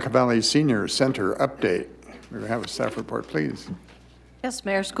 19, Yucca Valley Senior Center update. We have a staff report, please. Yes,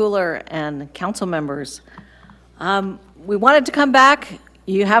 Mayor Schooler and council members. We wanted to come back.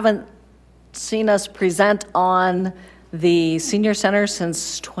 You haven't seen us present on the senior center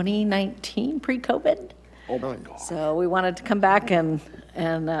since 2019, pre-COVID. So we wanted to come back and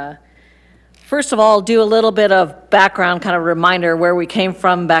first of all, do a little bit of background, kind of reminder where we came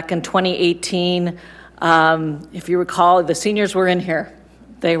from back in 2018. If you recall, the seniors were in here.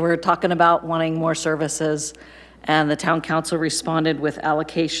 They were talking about wanting more services, and the town council responded with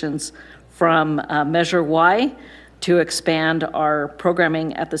allocations from Measure Y to expand our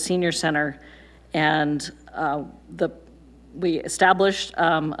programming at the senior center. And we established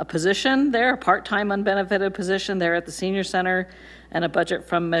a position there, a part-time unbenefited position there at the senior center, and a budget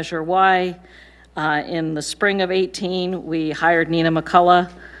from Measure Y. In the spring of 18, we hired Nina McCullough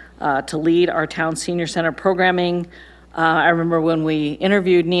to lead our town senior center programming. I remember when we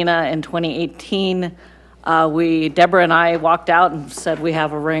interviewed Nina in 2018, Deborah and I walked out and said, we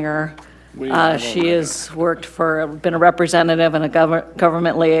have a ringer. She has been a representative and a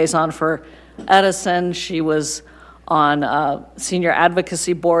government liaison for Edison. She was on senior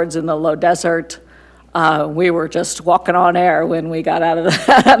advocacy boards in the low desert. We were just walking on air when we got out of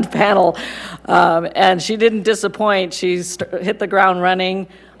that panel. And she didn't disappoint. She hit the ground running.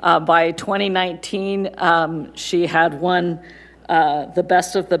 By 2019, she had won the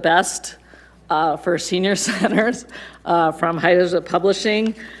best of the best for senior centers from High Desert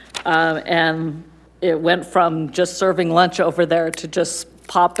Publishing. And it went from just serving lunch over there to just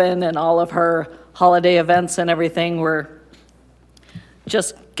pop in, and all of her holiday events and everything were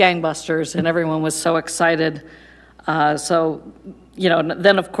just gangbusters, and everyone was so excited. So,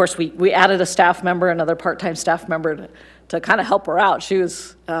 then of course we added a staff member, another part-time staff member to kind of help her out. She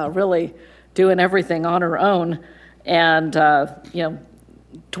was really doing everything on her own. And,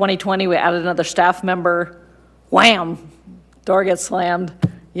 2020, we added another staff member wham, door gets slammed.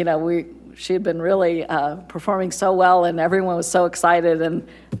 You know, she had been really performing so well, and everyone was so excited, and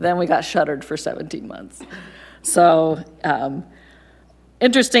then we got shuttered for 17 months. So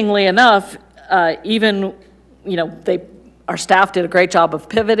interestingly enough, even, you know, our staff did a great job of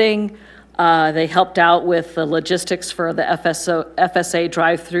pivoting. They helped out with the logistics for the FSA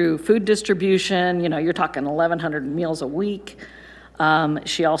drive-through food distribution. You know, you're talking 1,100 meals a week.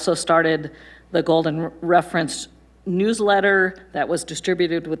 She also started the Golden Reference newsletter that was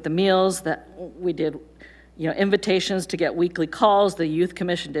distributed with the meals. That we did, you know, invitations to get weekly calls. The Youth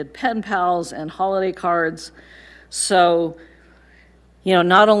Commission did pen pals and holiday cards. So, you know,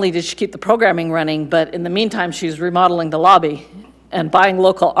 not only did she keep the programming running, but in the meantime, she's remodeling the lobby and buying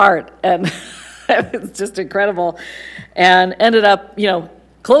local art, and it's just incredible. And ended up, you know,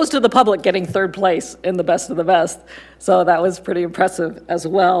 closed to the public, getting third place in the best of the best. So that was pretty impressive as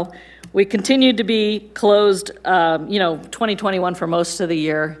well. We continued to be closed, you know, 2021 for most of the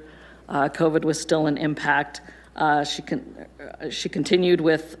year. COVID was still an impact. She continued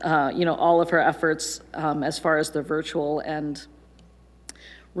with, you know, all of her efforts as far as the virtual and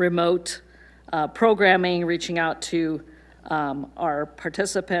remote programming, reaching out to our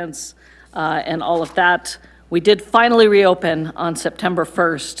participants and all of that. We did finally reopen on September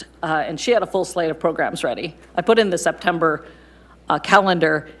 1st, and she had a full slate of programs ready. I put in the September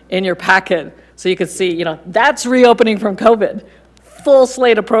calendar in your packet so you could see, you know, that's reopening from COVID. Full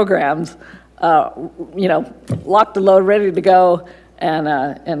slate of programs, you know, locked and loaded, ready to go,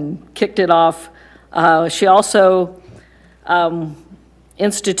 and kicked it off. She also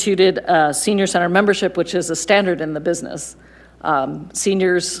instituted a senior center membership, which is a standard in the business.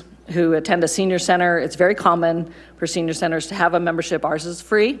 Seniors who attend a senior center, it's very common for senior centers to have a membership. Ours is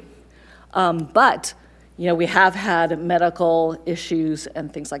free, but you know, we have had medical issues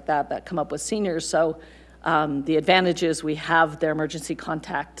and things like that that come up with seniors. So the advantage is we have their emergency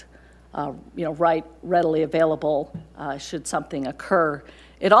contact, you know, readily available should something occur.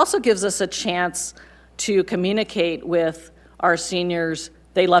 It also gives us a chance to communicate with our seniors.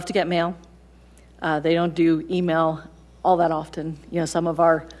 They love to get mail. They don't do email all that often. You know, some of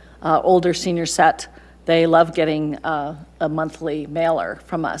our older senior set, they love getting a monthly mailer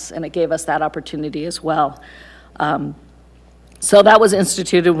from us, and it gave us that opportunity as well. So that was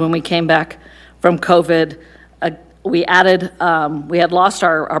instituted when we came back from COVID. We added, we had lost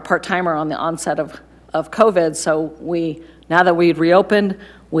our part-timer on the onset of COVID, so now that we'd reopened,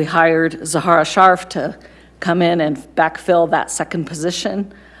 we hired Zahara Sharf to come in and backfill that second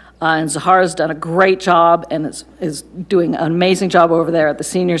position. And Zahara's done a great job and is doing an amazing job over there at the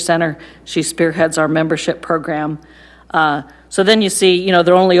Senior Center. She spearheads our membership program. So then you see, you know,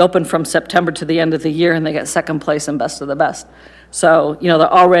 they're only open from September to the end of the year, and they get second place and best of the best. So, you know,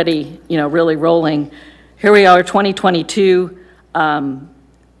 they're already, you know, really rolling. Here we are, 2022.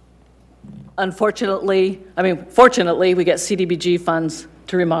 Unfortunately, I mean, fortunately, we get CDBG funds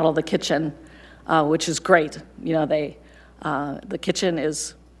to remodel the kitchen, which is great. You know, the kitchen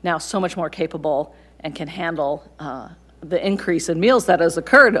is now so much more capable and can handle the increase in meals that has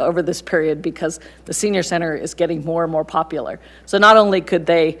occurred over this period because the senior center is getting more and more popular. So not only could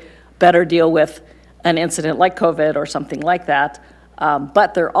they better deal with an incident like COVID or something like that,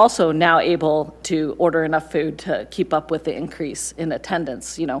 but they're also now able to order enough food to keep up with the increase in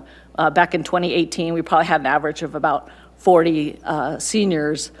attendance. You know, back in 2018, we probably had an average of about 40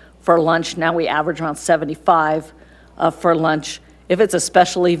 seniors for lunch. Now we average around 75 for lunch. If it's a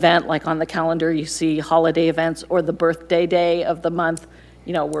special event, like on the calendar, you see holiday events or the birthday day of the month,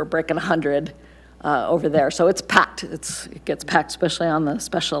 you know, we're breaking 100 over there. So it's packed. It gets packed, especially on the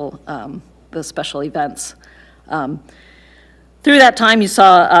special events. Through that time, you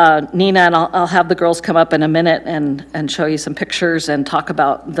saw Nina, and I'll have the girls come up in a minute and show you some pictures and talk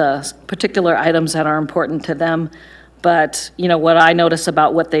about the particular items that are important to them. But, you know, what I notice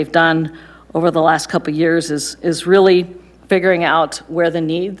about what they've done over the last couple of years is really figuring out where the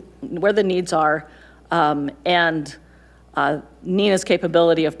needs are, and Nina's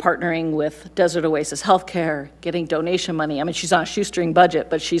capability of partnering with Desert Oasis Healthcare, getting donation money. I mean, she's on a shoestring budget,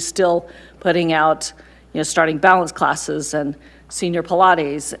 but she's still putting out, you know, starting balance classes and senior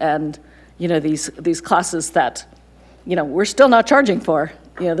Pilates and, you know, these classes that, you know, we're still not charging for.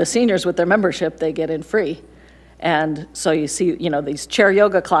 You know, the seniors with their membership, they get in free. And so you see, you know, these chair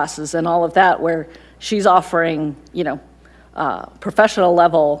yoga classes and all of that where she's offering, you know, professional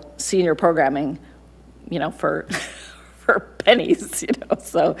level senior programming, you know, for for pennies, you know.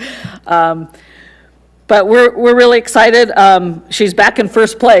 So, but we're really excited. She's back in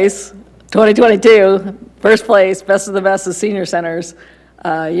first place, 2022, first place, best of the best of senior centers,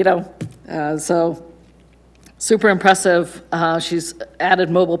 you know. So super impressive. She's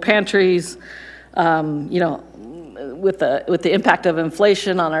added mobile pantries, you know, with the impact of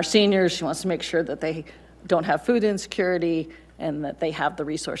inflation on our seniors. She wants to make sure that they don't have food insecurity and that they have the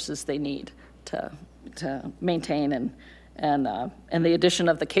resources they need to maintain. And the addition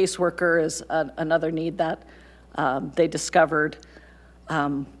of the caseworker is another need that they discovered.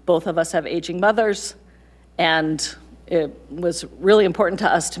 Both of us have aging mothers, and it was really important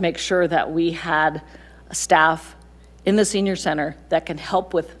to us to make sure that we had staff in the senior center that can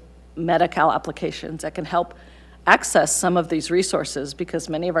help with Medi-Cal applications, that can help access some of these resources, because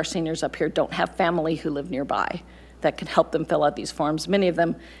many of our seniors up here don't have family who live nearby that can help them fill out these forms. Many of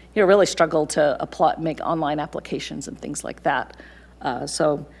them, you know, really struggle to apply, make online applications and things like that.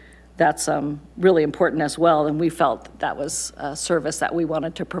 So that's really important as well, and we felt that was a service that we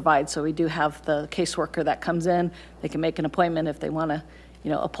wanted to provide. So we do have the caseworker that comes in. They can make an appointment if they want to,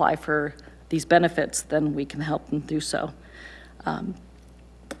 you know, apply for these benefits, then we can help them do so. And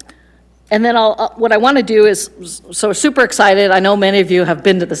then what I want to do is, so we're super excited. I know many of you have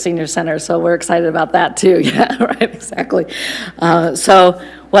been to the senior center, so we're excited about that too. Yeah, right, exactly. So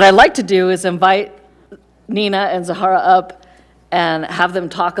what I'd like to do is invite Nina and Zahara up and have them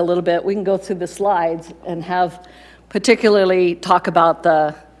talk a little bit. We can go through the slides and have particularly talk about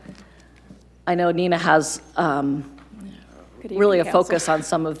I know Nina has really a focus on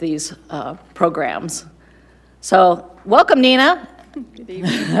some of these programs. So welcome, Nina. Good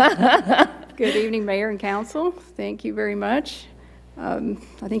evening. Good evening, Mayor and Council. Thank you very much. I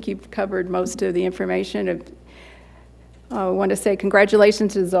think you've covered most of the information. I want to say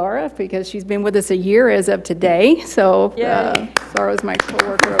congratulations to Zara, because she's been with us a year as of today. So Zara's my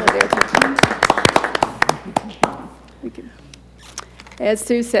coworker over there. As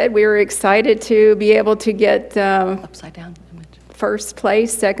Sue said, we were excited to be able to get upside down image. First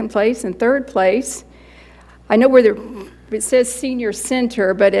place, second place, and third place. I know it says senior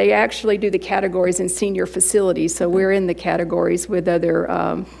center, but they actually do the categories in senior facilities. So we're in the categories with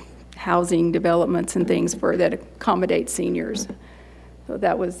other housing developments and things that accommodate seniors. So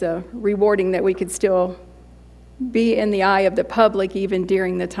that was rewarding that we could still be in the eye of the public even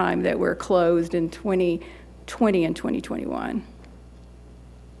during the time that we're closed in 2020 and 2021.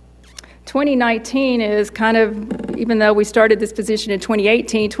 2019 is kind of, even though we started this position in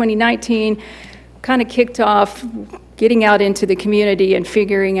 2019 kind of kicked off getting out into the community and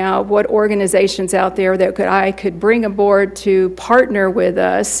figuring out what organizations out there that I could bring aboard to partner with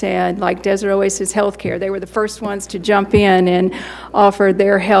us. And like Desert Oasis Healthcare, they were the first ones to jump in and offer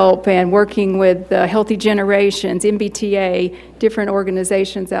their help, and working with Healthy Generations, MBTA, different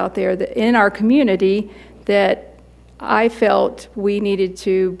organizations out there that in our community that I felt we needed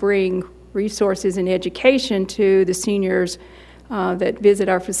to bring resources and education to the seniors that visit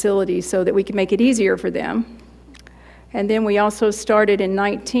our facilities so that we can make it easier for them. And then we also started in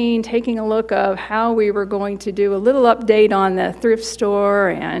 19 taking a look of how we were going to do a little update on the thrift store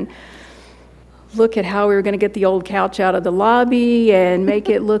and look at how we were going to get the old couch out of the lobby and make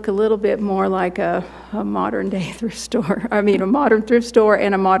it look a little bit more like a modern day thrift store. I mean, a modern thrift store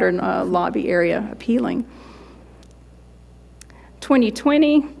and a modern lobby area appealing.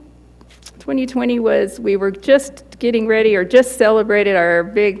 2020 was, we were just getting ready or just celebrated our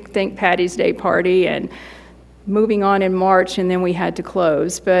big St. Patty's Day party and moving on in March, and then we had to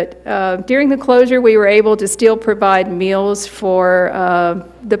close. But during the closure, we were able to still provide meals for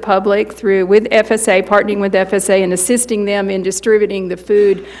the public with FSA, partnering with FSA and assisting them in distributing the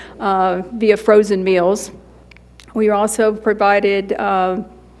food via frozen meals. We also provided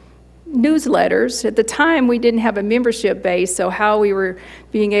newsletters. At the time, we didn't have a membership base, so how we were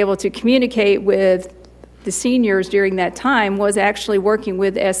being able to communicate with the seniors during that time was actually working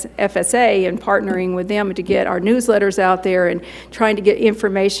with FSA and partnering with them to get our newsletters out there and trying to get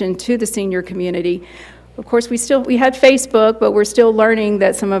information to the senior community. Of course, we had Facebook, but we're still learning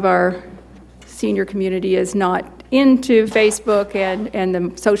that some of our senior community is not into Facebook and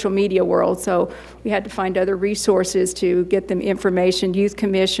the social media world, so we had to find other resources to get them information. Youth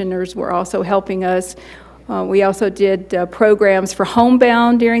commissioners were also helping us. We also did programs for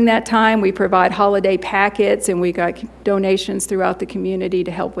homebound during that time. We provide holiday packets, and we got donations throughout the community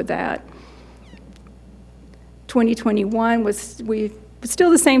to help with that. 2021 was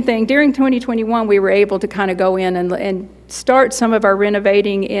still the same thing. During 2021, we were able to kind of go in and start some of our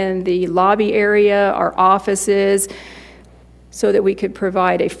renovating in the lobby area, our offices, so that we could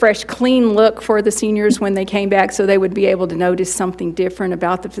provide a fresh, clean look for the seniors when they came back, so they would be able to notice something different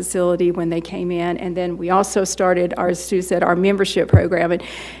about the facility when they came in. And then we also started, as Sue said, our membership program. And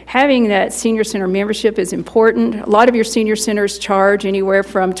having that senior center membership is important. A lot of your senior centers charge anywhere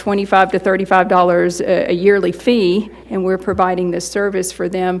from $25 to $35 a yearly fee, and we're providing this service for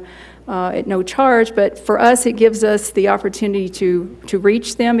them at no charge. But for us, it gives us the opportunity to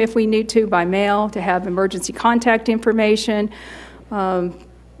reach them if we need to by mail, to have emergency contact information,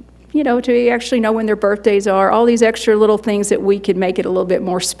 you know, to actually know when their birthdays are, all these extra little things that we could make it a little bit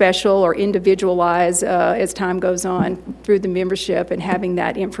more special or individualize as time goes on through the membership and having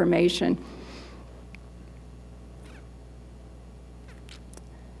that information.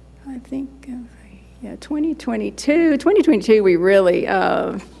 I think, yeah, 2022, we really,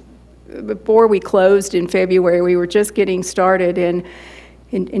 before we closed in February, we were just getting started in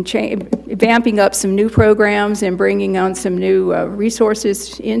vamping up some new programs and bringing on some new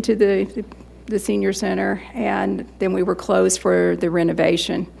resources into the senior center, and then we were closed for the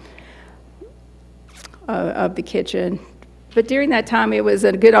renovation of the kitchen. But during that time, it was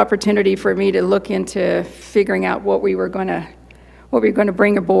a good opportunity for me to look into figuring out what we were going to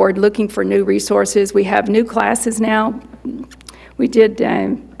bring aboard, looking for new resources. We have new classes now. We did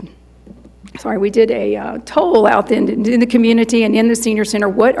a toll out in the community and in the senior center.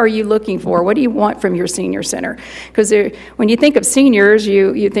 What are you looking for? What do you want from your senior center? Because when you think of seniors,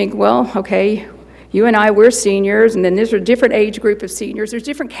 you think, well, okay, you and I, we're seniors, and then there's a different age group of seniors. There's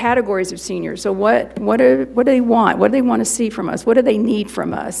different categories of seniors. So what do they want? What do they want to see from us? What do they need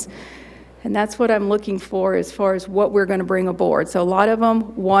from us? And that's what I'm looking for as far as what we're going to bring aboard. So a lot of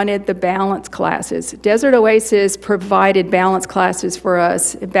them wanted the balance classes. Desert Oasis provided balance classes for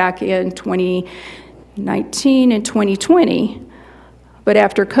us back in 2019 and 2020. But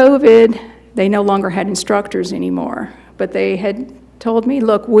after COVID, they no longer had instructors anymore. But they had told me,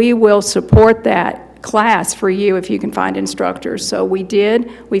 look, we will support that class for you if you can find instructors. So we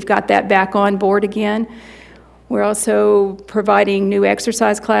did. We've got that back on board again. We're also providing new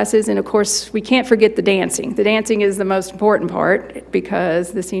exercise classes, and of course, we can't forget the dancing. The dancing is the most important part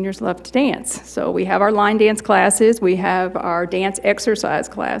because the seniors love to dance. So we have our line dance classes, we have our dance exercise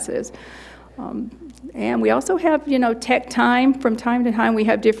classes. And we also have, you know, tech time. From time to time, we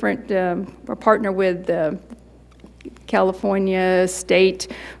have different, our partner with California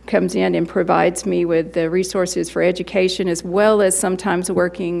State comes in and provides me with the resources for education, as well as sometimes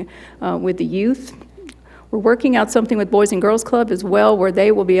working with the youth. We're working out something with Boys and Girls Club as well, where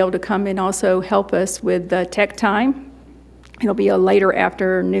they will be able to come and also help us with tech time. It'll be a later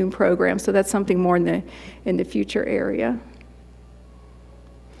afternoon program, so that's something more in the future area.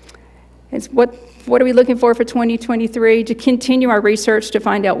 It's what are we looking for 2023? To continue our research to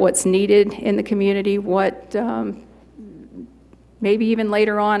find out what's needed in the community, what maybe even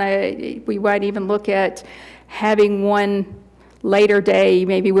later on, we might even look at having one later day,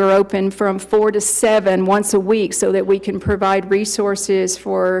 maybe we're open from 4 to 7 once a week so that we can provide resources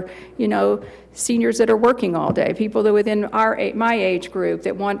for, you know, seniors that are working all day, people that within my age group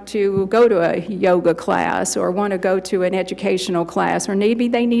that want to go to a yoga class or want to go to an educational class, or maybe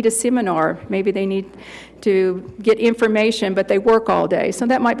they need a seminar, maybe they need to get information, but they work all day. So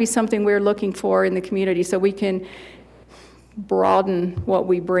that might be something we're looking for in the community so we can broaden what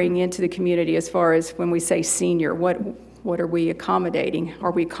we bring into the community as far as when we say senior, what are we accommodating?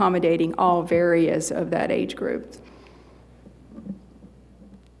 Are we accommodating all areas of that age group?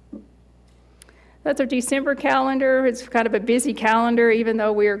 That's our December calendar. It's kind of a busy calendar, even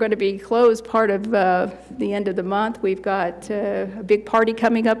though we are going to be closed part of the end of the month. We've got a big party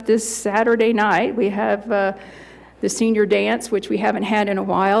coming up this Saturday night. We have the senior dance, which we haven't had in a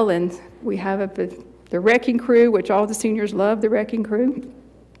while, and we have the wrecking crew, which all the seniors love the wrecking crew.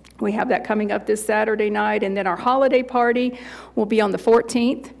 We have that coming up this Saturday night, and then our holiday party will be on the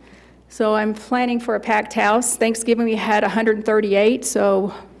 14th. So I'm planning for a packed house. Thanksgiving we had 138,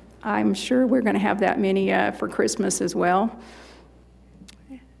 so I'm sure we're going to have that many for Christmas as well.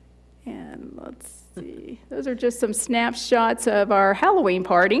 And let's see, those are just some snapshots of our Halloween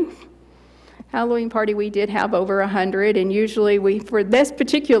party. Halloween party, we did have over 100, and usually for this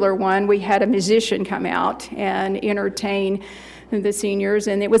particular one, we had a musician come out and entertain the seniors,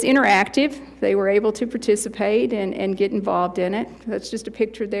 and it was interactive. They were able to participate and get involved in it. That's just a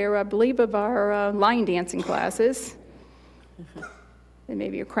picture there, I believe, of our line dancing classes, and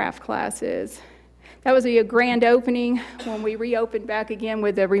maybe your craft classes. That was a grand opening when we reopened back again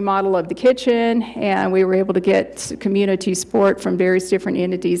with the remodel of the kitchen, and we were able to get community support from various different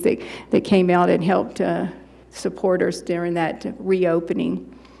entities that came out and helped support us during that reopening.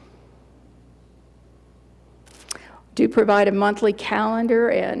 do provide a monthly calendar,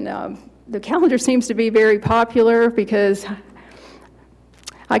 and the calendar seems to be very popular because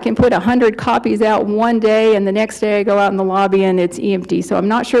I can put 100 copies out one day, and the next day I go out in the lobby and it's empty. So I'm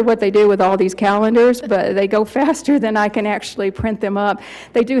not sure what they do with all these calendars, but they go faster than I can actually print them up.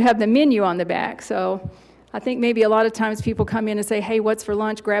 They do have the menu on the back, so I think maybe a lot of times people come in and say, hey, what's for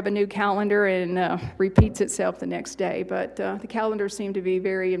lunch? Grab a new calendar, and repeats itself the next day. But the calendars seem to be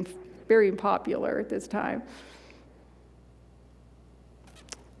very, very popular at this time.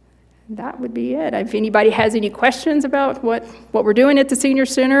 That would be it. If anybody has any questions about what we're doing at the Senior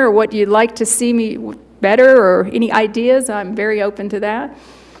Center, or what you'd like to see me better, or any ideas, I'm very open to that.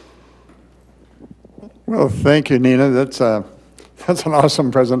 Well, thank you, Nina. That's an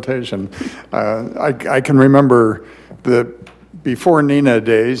awesome presentation. I can remember the before Nina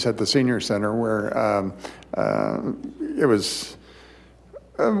days at the Senior Center where it was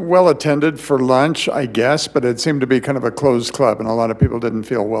well attended for lunch, I guess, but it seemed to be kind of a closed club, and a lot of people didn't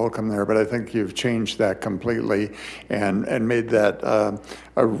feel welcome there. But I think you've changed that completely and made that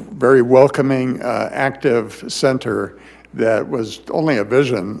a very welcoming, active center that was only a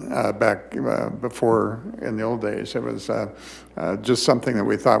vision back before in the old days. It was just something that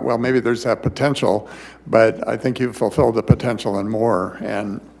we thought, well, maybe there's that potential, but I think you've fulfilled the potential and more.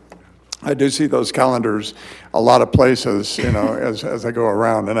 And I do see those calendars a lot of places, you know, as I go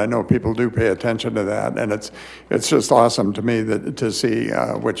around, and I know people do pay attention to that, and it's just awesome to me to see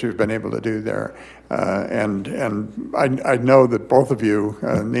what you've been able to do there. And I know that both of you,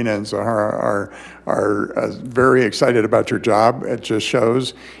 Nina and Zahara, are very excited about your job. It just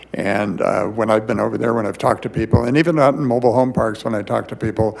shows. And when I've been over there, when I've talked to people, and even out in mobile home parks, when I talk to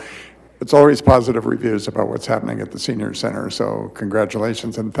people, it's always positive reviews about what's happening at the Senior Center. So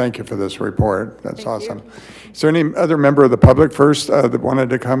congratulations, and thank you for this report. That's awesome. Is there any other member of the public first that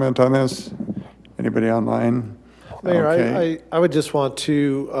wanted to comment on this? Anybody online? Mayor, Okay. I would just want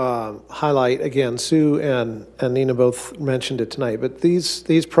to highlight, again, Sue and Nina both mentioned it tonight, but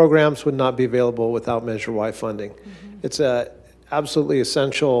these programs would not be available without Measure Y funding. It's a absolutely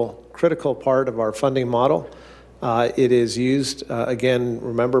essential, critical part of our funding model. It is used, again,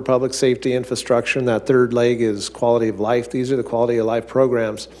 remember public safety infrastructure, and that third leg is quality of life. These are the quality of life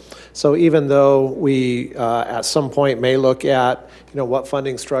programs. So even though we at some point may look at, you know, what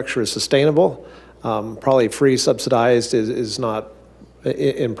funding structure is sustainable, probably free subsidized is not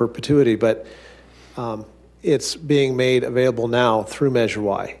in perpetuity, but it's being made available now through Measure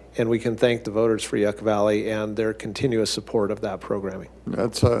Y. And we can thank the voters for Yucca Valley and their continuous support of that programming.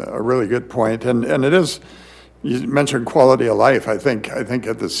 That's a really good point, and it is. You mentioned quality of life. I think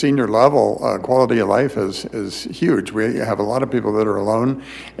at the senior level, quality of life is huge. We have a lot of people that are alone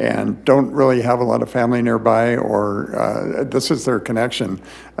and don't really have a lot of family nearby, or this is their connection,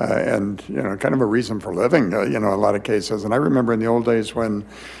 and you know, kind of a reason for living. You know, a lot of cases. And I remember in the old days when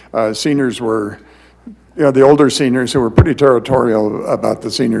seniors were, you know, the older seniors who were pretty territorial about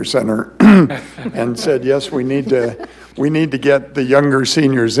the Senior Center and said, yes, we need to get the younger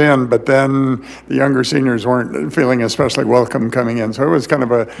seniors in, but then the younger seniors weren't feeling especially welcome coming in. So it was kind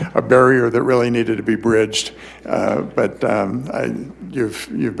of a barrier that really needed to be bridged. But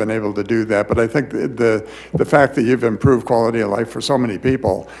you've been able to do that. But I think the fact that you've improved quality of life for so many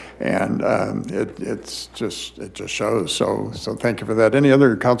people, and it just shows. So thank you for that. Any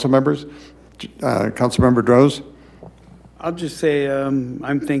other council members? Councilmember Droz? I'll just say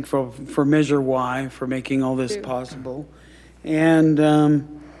I'm thankful for Measure Y for making all this possible. And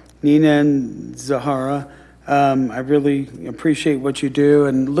Nina and Zahara, I really appreciate what you do.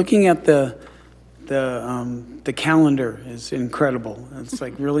 And looking at the calendar is incredible. It's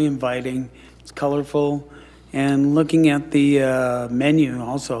like really inviting. It's colorful. And looking at the menu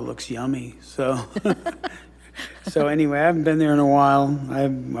also looks yummy. So so anyway, I haven't been there in a while.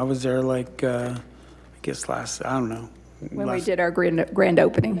 I was there like, I guess I don't know. When we did our grand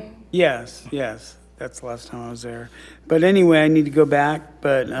opening. Yes, that's the last time I was there. But anyway, I need to go back,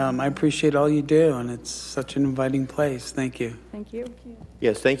 but I appreciate all you do, and it's such an inviting place. Thank you. Thank you.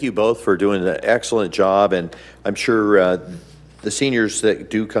 Yes, thank you both for doing an excellent job, and I'm sure the seniors that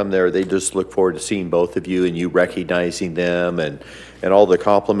do come there, they just look forward to seeing both of you and you recognizing them, and all the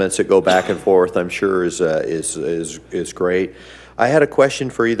compliments that go back and forth, I'm sure is great. I had a question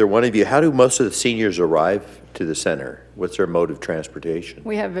for either one of you. How do most of the seniors arrive to the center? What's their mode of transportation?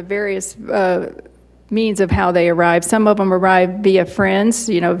 We have various means of how they arrive. Some of them arrive via friends,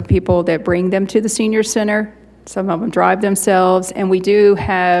 you know, people that bring them to the Senior Center. Some of them drive themselves, and we do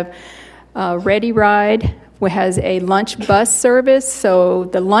have Ready Ride, which has a lunch bus service. So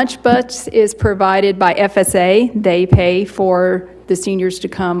the lunch bus is provided by FSA. They pay for the seniors to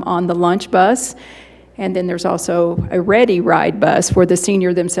come on the lunch bus. And then there's also a Ready Ride bus where the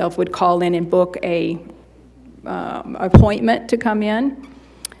senior themselves would call in and book a appointment to come in.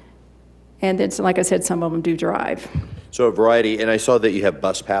 And then, so like I said, some of them do drive. So a variety, and I saw that you have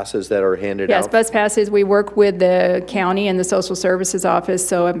bus passes that are handed out? Yes, bus passes. We work with the county and the social services office.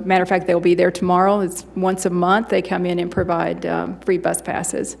 So, as a matter of fact, they'll be there tomorrow. It's once a month. They come in and provide free bus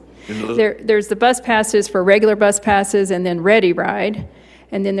passes. There's the bus passes for regular bus passes and then Ready Ride.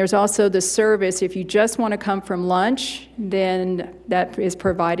 And then there's also the service. If you just want to come from lunch, then that is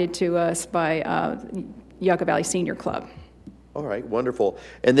provided to us by Yucca Valley Senior Club. All right, wonderful.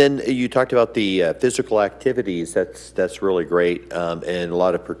 And then you talked about the physical activities. That's really great, and a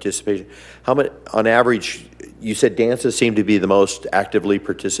lot of participation. How much, on average, you said dances seem to be the most actively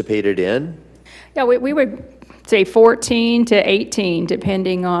participated in? Yeah, we would say 14 to 18,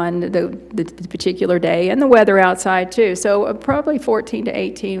 depending on the particular day and the weather outside, too. So probably 14 to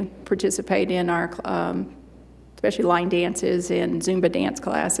 18 participate in our, especially line dances and Zumba dance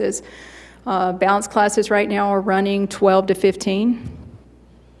classes. Balance classes right now are running 12 to 15.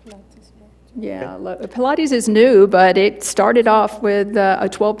 Yeah, Pilates is new, but it started off with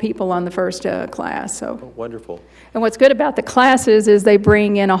 12 people on the first class. So wonderful. And what's good about the classes is they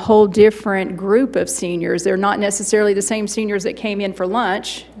bring in a whole different group of seniors. They're not necessarily the same seniors that came in for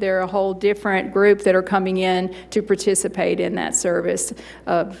lunch. They're a whole different group that are coming in to participate in that service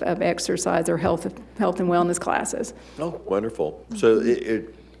of exercise or health and wellness classes. Oh, wonderful. So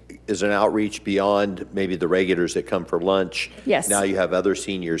it is an outreach beyond maybe the regulars that come for lunch. Yes. Now you have other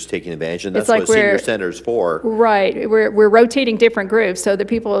seniors taking advantage, and that's like what senior center's for. Right. We're rotating different groups, so the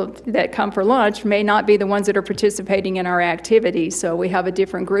people that come for lunch may not be the ones that are participating in our activities. So we have a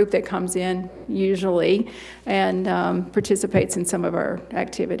different group that comes in usually and participates in some of our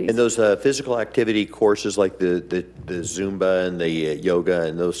activities. And those physical activity courses like the Zumba and the yoga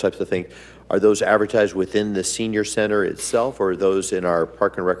and those types of things, are those advertised within the senior center itself, or are those in our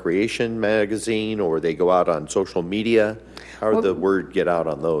Park and Recreation magazine, or they go out on social media? How does the word get out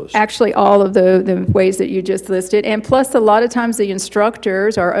on those? Actually, all of the ways that you just listed. And plus, a lot of times the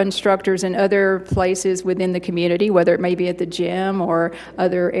instructors are instructors in other places within the community, whether it may be at the gym or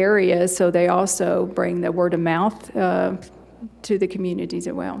other areas, so they also bring the word of mouth to the communities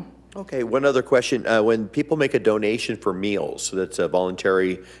as well. Okay, one other question. When people make a donation for meals, so that's a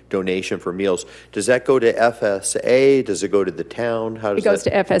voluntary donation for meals, does that go to FSA? Does it go to the town? How does it goes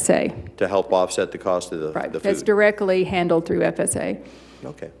to FSA. To help offset the cost of the food? That's directly handled through FSA.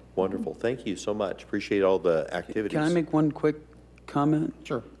 Okay, wonderful. Thank you so much. Appreciate all the activities. Can I make one quick comment?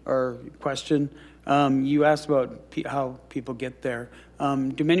 Sure. Or question? You asked about how people get there.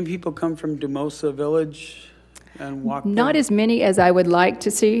 Do many people come from Demosa Village? And walk Not as many as I would like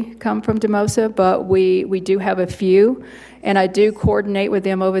to see come from Demosa, but we do have a few, and I do coordinate with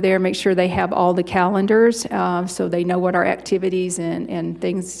them over there, make sure they have all the calendars so they know what our activities and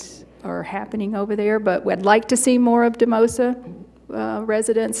things are happening over there, but we'd like to see more of Demosa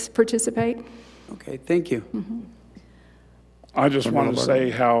residents participate. Okay, thank you. Mm-hmm. I just want to say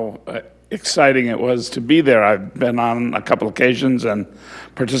how exciting it was to be there. I've been on a couple occasions and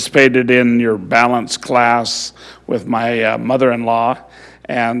participated in your balance class with my mother-in-law,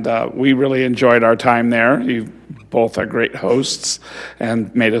 and we really enjoyed our time there. You both are great hosts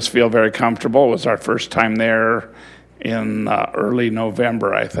and made us feel very comfortable. It was our first time there in early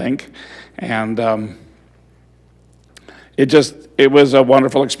November, I think, and it was a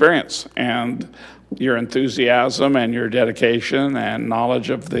wonderful experience, and your enthusiasm and your dedication and knowledge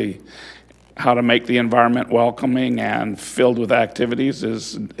of how to make the environment welcoming and filled with activities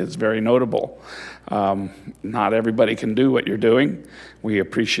is very notable. Not everybody can do what you're doing. We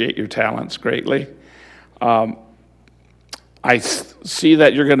appreciate your talents greatly. I see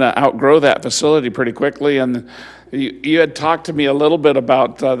that you're going to outgrow that facility pretty quickly, and you had talked to me a little bit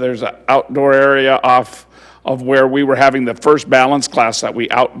about there's an outdoor area off of where we were having the first balance class that we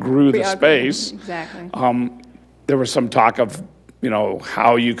outgrew the space. Exactly. There was some talk of,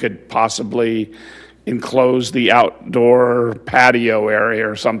 how you could possibly enclose the outdoor patio area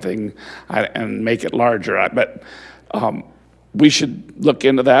or something and make it larger. But we should look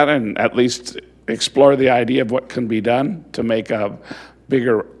into that and at least explore the idea of what can be done to make a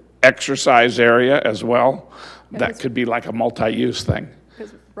bigger exercise area as well. That could be like a multi-use thing.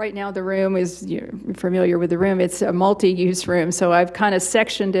 Right now, the room is, you're familiar with the room, it's a multi-use room, so I've kind of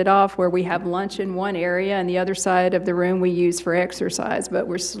sectioned it off where we have lunch in one area and the other side of the room we use for exercise, but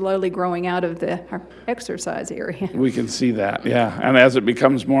we're slowly growing out of our exercise area. We can see that, yeah. And as it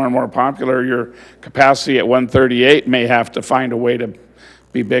becomes more and more popular, your capacity at 138 may have to find a way to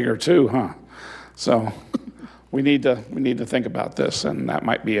be bigger too, huh? So we need to think about this, and that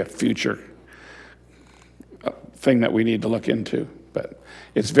might be a future thing that we need to look into. But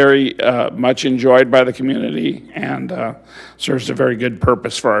it's very much enjoyed by the community and serves a very good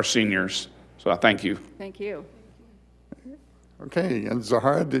purpose for our seniors. So thank you. Thank you. Okay, and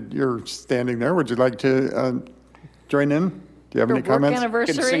Zahara, you're standing there. Would you like to join in? Do you have any comments? Work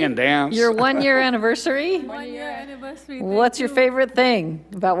anniversary? Can sing and dance. Your 1 year anniversary? 1 year anniversary. What's your favorite thing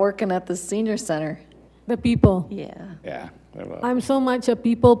about working at the senior center? The people. Yeah. Yeah. I love it. I'm so much a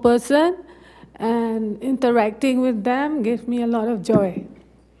people person, and interacting with them gives me a lot of joy.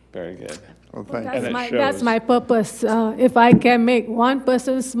 Very good. Well, thank you. And it That's shows. my purpose. If I can make one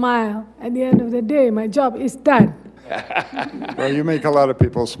person smile, at the end of the day, my job is done. Well, you make a lot of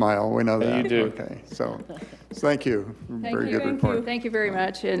people smile. We know that. You do. Okay, so thank you. Very good Thank report. you. Thank you very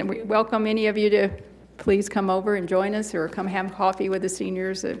much. And we welcome any of you to please come over and join us or come have coffee with the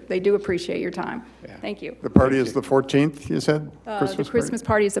seniors. They do appreciate your time. Thank you. The party is the 14th, you said? The Christmas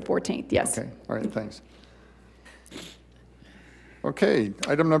party is the 14th, yes. Okay, all right, thanks. Okay,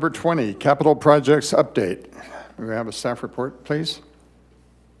 item number 20, capital projects update. Do we have a staff report, please?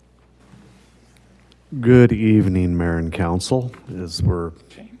 Good evening, Mayor and Council. As we're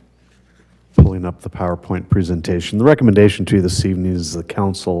pulling up the PowerPoint presentation, the recommendation to you this evening is the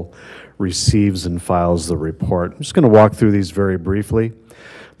council receives and files the report. I'm just going to walk through these very briefly.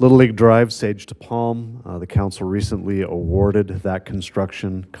 Little League Drive, Sage to Palm, the council recently awarded that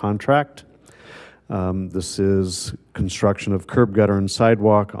construction contract. This is construction of curb, gutter, and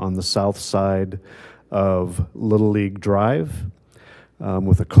sidewalk on the south side of Little League Drive,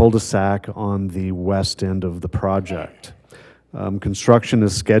 with a cul-de-sac on the west end of the project. Construction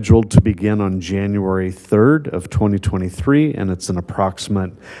is scheduled to begin on January 3rd of 2023, and it's an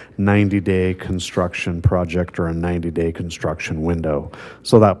approximate 90-day construction project or a 90-day construction window.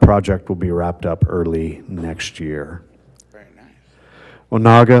 So that project will be wrapped up early next year. Very nice.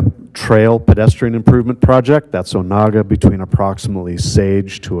 Onaga Trail Pedestrian Improvement Project, that's Onaga between approximately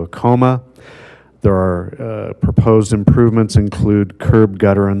Sage to Acoma. There are proposed improvements include curb,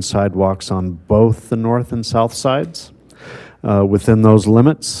 gutter, and sidewalks on both the north and south sides. Within those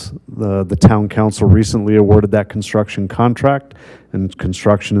limits, the town council recently awarded that construction contract, and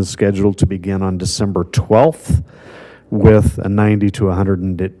construction is scheduled to begin on December 12th with a 90 to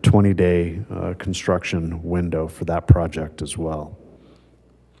 120-day construction window for that project as well.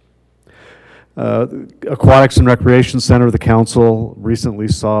 Aquatics and Recreation Center, the council recently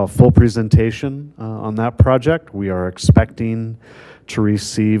saw a full presentation on that project. We are expecting to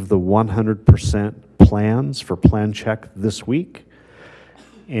receive the 100% plans for plan check this week.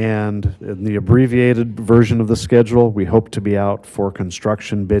 And in the abbreviated version of the schedule, we hope to be out for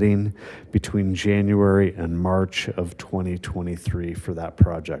construction bidding between January and March of 2023 for that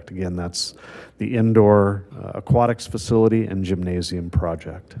project. Again, that's the indoor aquatics facility and gymnasium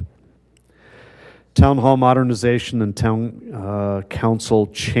project. Town Hall modernization and Town Council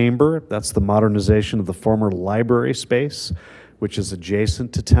chamber, that's the modernization of the former library space, which is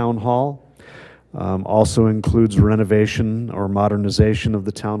adjacent to Town Hall. Also includes renovation or modernization of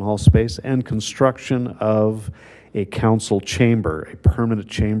the Town Hall space and construction of a council chamber, a permanent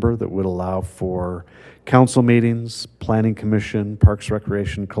chamber that would allow for council meetings, Planning Commission, Parks,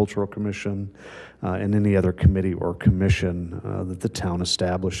 Recreation, Cultural Commission, and any other committee or commission that the town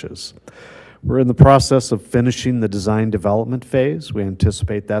establishes. We're in the process of finishing the design development phase. We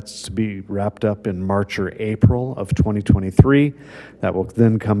anticipate that's to be wrapped up in March or April of 2023. That will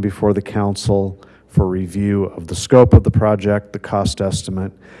then come before the council for review of the scope of the project, the cost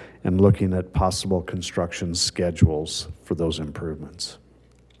estimate, and looking at possible construction schedules for those improvements.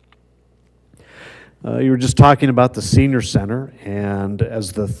 You were just talking about the senior center, and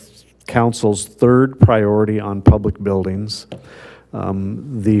as the council's third priority on public buildings,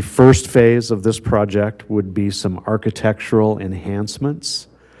 the first phase of this project would be some architectural enhancements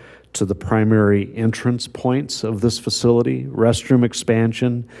to the primary entrance points of this facility, restroom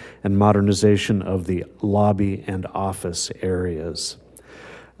expansion, and modernization of the lobby and office areas.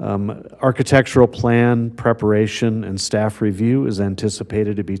 Architectural plan preparation and staff review is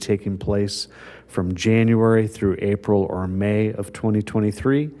anticipated to be taking place from January through April or May of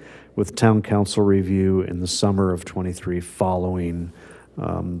 2023, with town council review in the summer of 23 following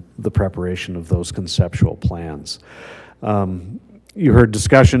the preparation of those conceptual plans. You heard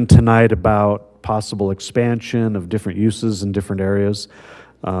discussion tonight about possible expansion of different uses in different areas.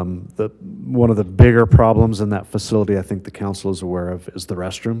 One of the bigger problems in that facility, I think the council is aware of, is the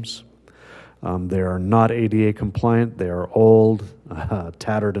restrooms. They are not ADA compliant. They are old,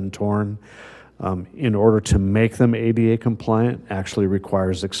 tattered and torn. in order to make them ADA compliant actually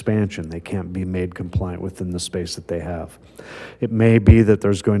requires expansion. They can't be made compliant within the space that they have. It may be that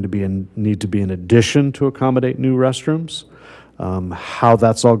there's going to be need to be an addition to accommodate new restrooms. How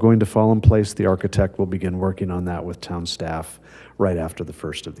that's all going to fall in place, the architect will begin working on that with town staff right after the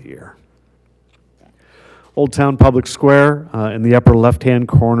first of the year. Old Town Public Square, in the upper left-hand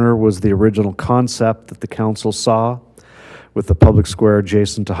corner was the original concept that the council saw, with the public square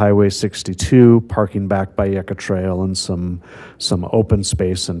adjacent to Highway 62, parking back by Yucca Trail, and some open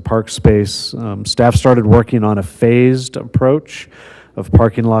space and park space. Staff started working on a phased approach of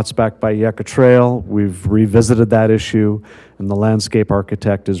parking lots back by Yucca Trail. We've revisited that issue, and the landscape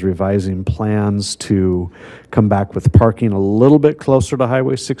architect is revising plans to come back with parking a little bit closer to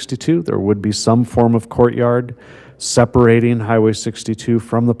Highway 62. There would be some form of courtyard separating Highway 62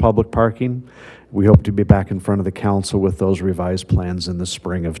 from the public parking. We hope to be back in front of the council with those revised plans in the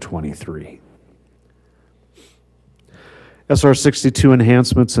spring of '23. SR 62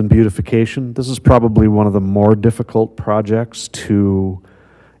 enhancements and beautification. This is probably one of the more difficult projects to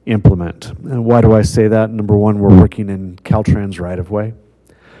implement. And why do I say that? Number one, we're working in Caltrans right-of-way,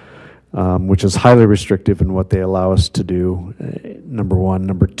 which is highly restrictive in what they allow us to do, number one.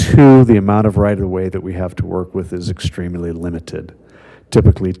 Number two, the amount of right-of-way that we have to work with is extremely limited,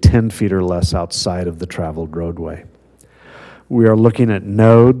 typically 10 feet or less outside of the traveled roadway. We are looking at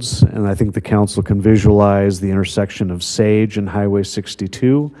nodes, and I think the council can visualize the intersection of Sage and Highway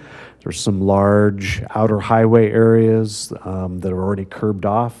 62. There's some large outer highway areas that are already curbed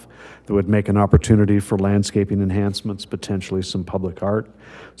off that would make an opportunity for landscaping enhancements, potentially some public art.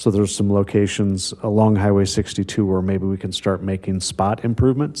 So there's some locations along Highway 62 where maybe we can start making spot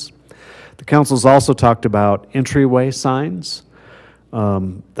improvements. The council's also talked about entryway signs.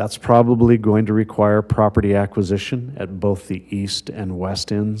 That's probably going to require property acquisition at both the east and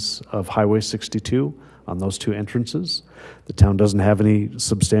west ends of Highway 62 on those two entrances. The town doesn't have any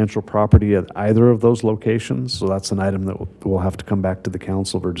substantial property at either of those locations, so that's an item that will have to come back to the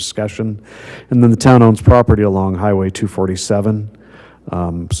council for discussion. And then the town owns property along Highway 247,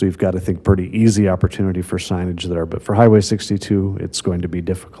 so you've got, I think, pretty easy opportunity for signage there. But for Highway 62, it's going to be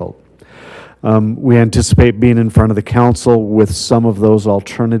difficult. We anticipate being in front of the council with some of those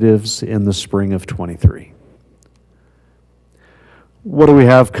alternatives in the spring of '23. What do we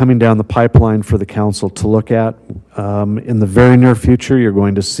have coming down the pipeline for the council to look at? In the very near future, you're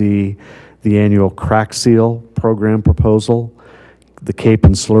going to see the annual crack seal program proposal, the Cape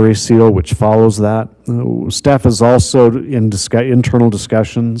and Slurry seal, which follows that. Staff is also in internal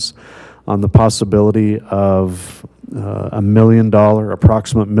discussions on the possibility of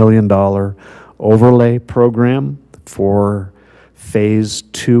approximate $1 million overlay program for phase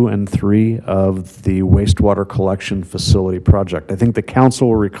 2 and 3 of the wastewater collection facility project. I think the council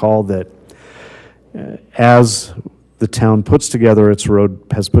will recall that as the town has put together its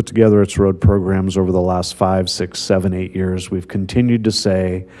road programs over the last 5, 6, 7, 8 years, we've continued to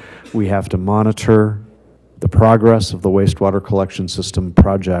say we have to monitor the progress of the wastewater collection system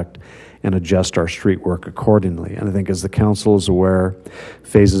project and adjust our street work accordingly. And I think, as the council is aware,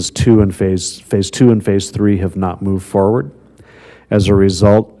 phase 2 and phase 3 have not moved forward. As a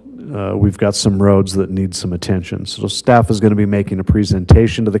result, we've got some roads that need some attention. So staff is going to be making a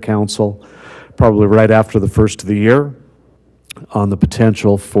presentation to the council probably right after the first of the year on the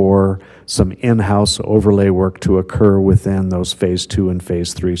potential for some in-house overlay work to occur within those phase 2 and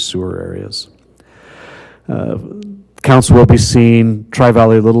phase 3 sewer areas. Council will be seeing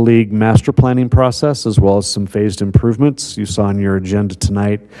Tri-Valley Little League master planning process as well as some phased improvements. You saw on your agenda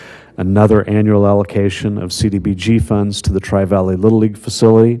tonight another annual allocation of CDBG funds to the Tri-Valley Little League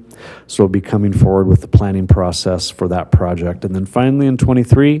facility. So we'll be coming forward with the planning process for that project. And then finally in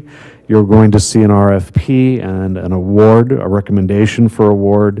 '23, you're going to see an RFP and an award, a recommendation for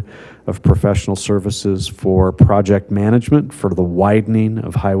award of professional services for project management for the widening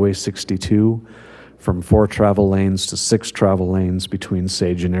of Highway 62 from 4 travel lanes to 6 travel lanes between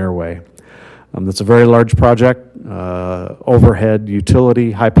Sage and Airway. That's a very large project, overhead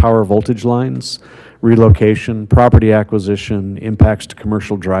utility, high power voltage lines, relocation, property acquisition, impacts to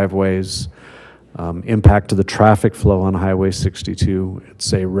commercial driveways, impact to the traffic flow on Highway 62.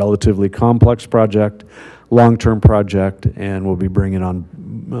 It's a relatively complex project, long-term project, and we'll be bringing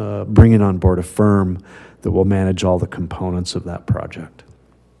on board a firm that will manage all the components of that project.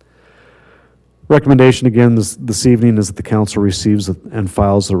 Recommendation again this evening is that the council receives and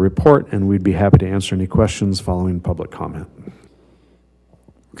files a report, and we'd be happy to answer any questions following public comment.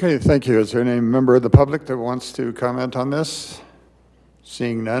 Okay, thank you. Is there any member of the public that wants to comment on this?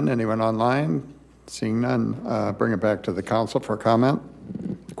 Seeing none. Anyone online? Seeing none, bring it back to the council for comment.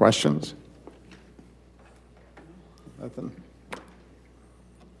 Questions? Nothing?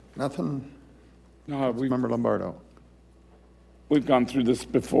 Nothing? No, Member Lombardo? we've gone through this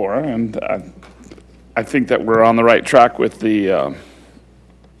before, and I think that we're on the right track with the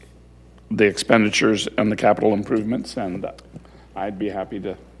expenditures and the capital improvements, and I'd be happy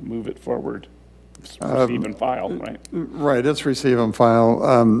to move it forward. It's receive and file, right? Right, it's receive and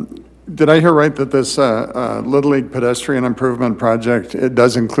file. Did I hear right that this Little League pedestrian improvement project, it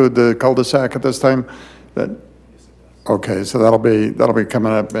does include the cul-de-sac at this time? Okay, so that'll be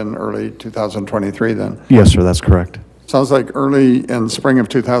coming up in early 2023 then? Yes, sir, that's correct. Sounds like early in spring of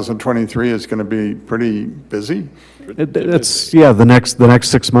 2023 is going to be pretty busy? The next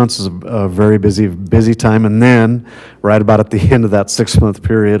 6 months is a very busy time, and then right about at the end of that 6-month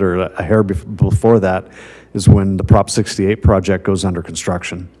period, or a hair before that, is when the Prop 68 project goes under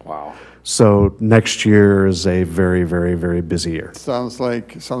construction. Wow. So next year is a very, very, very busy year. Sounds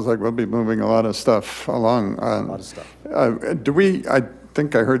like we'll be moving a lot of stuff along. A lot of stuff. I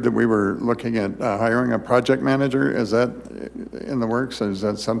think I heard that we were looking at hiring a project manager. Is that in the works? Is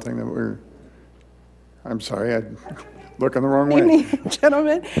that something that I'm sorry, I looking the wrong way. Evening,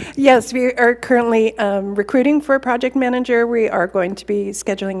 gentlemen. Yes, we are currently recruiting for a project manager. We are going to be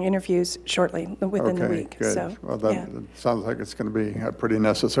scheduling interviews shortly, within the week. Good. So, well, that sounds like it's going to be a pretty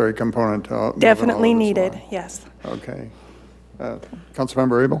necessary component. To definitely needed, yes. Okay.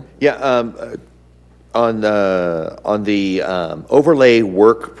 Councilmember Abel? Yeah, on the overlay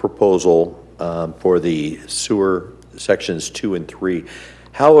work proposal for the sewer sections 2 and 3,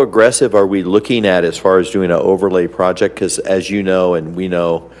 how aggressive are we looking at as far as doing an overlay project? Because as you know, and we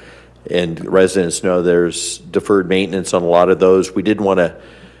know, and residents know, there's deferred maintenance on a lot of those. We didn't want to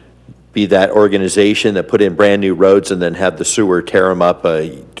be that organization that put in brand new roads and then have the sewer tear them up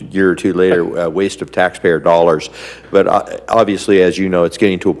a year or two later, a waste of taxpayer dollars. But obviously, as you know, it's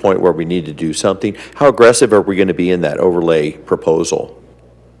getting to a point where we need to do something. How aggressive are we going to be in that overlay proposal?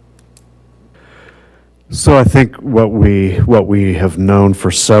 So I think what we have known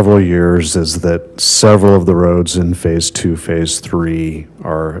for several years is that several of the roads in Phase 2, Phase 3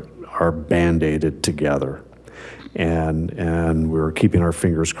 are band-aided together. And we were keeping our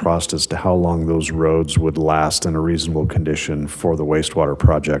fingers crossed as to how long those roads would last in a reasonable condition for the wastewater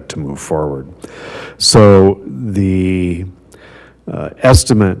project to move forward. So the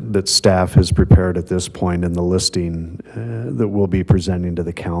estimate that staff has prepared at this point in the listing that we'll be presenting to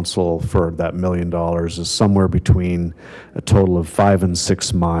the council for that $1 million is somewhere between a total of 5 and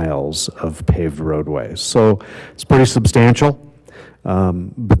 6 miles of paved roadways. So it's pretty substantial.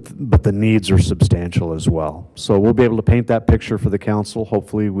 But the needs are substantial as well. So we'll be able to paint that picture for the council.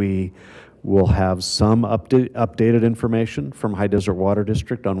 Hopefully we will have some updated information from High Desert Water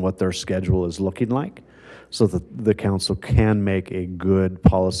District on what their schedule is looking like, so that the council can make a good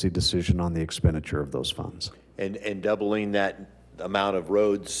policy decision on the expenditure of those funds. And doubling that amount of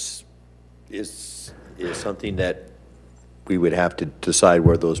roads is something that we would have to decide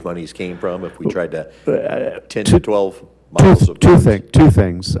where those monies came from if we tried to 10 to 12 miles of roads. Two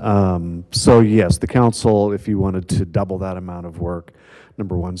things. So yes, the council, if you wanted to double that amount of work,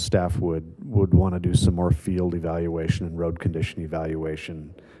 number one, staff would want to do some more field evaluation and road condition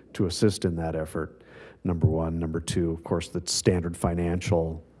evaluation to assist in that effort. Number one. Number two, of course, the standard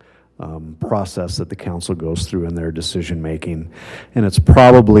financial process that the council goes through in their decision making. And it's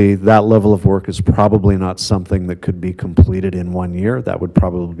probably, that level of work is probably not something that could be completed in 1 year. That would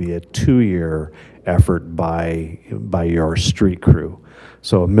probably be a 2-year effort by your street crew.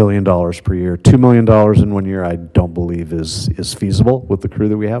 So $1 million per year. $2 million in 1 year I don't believe is feasible with the crew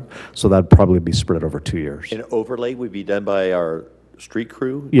that we have. So that'd probably be spread over 2 years. An overlay would be done by our street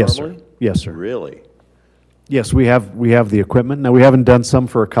crew Yes, normally? sir. Yes, sir. Really? Yes, we have the equipment. Now, we haven't done some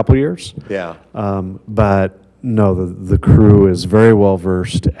for a couple years. Yeah. But no, the crew is very well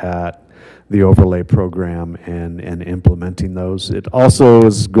versed at the overlay program and implementing those. It also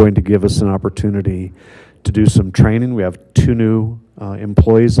is going to give us an opportunity to do some training. We have 2 new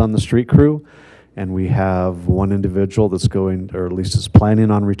employees on the street crew, and we have 1 individual that's going, or at least is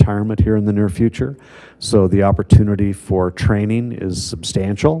planning on retirement here in the near future. So the opportunity for training is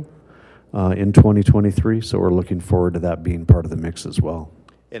substantial in 2023, so we're looking forward to that being part of the mix as well.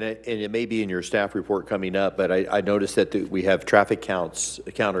 And it may be in your staff report coming up, but I noticed that we have traffic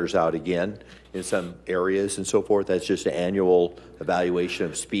counters out again in some areas and so forth? That's just an annual evaluation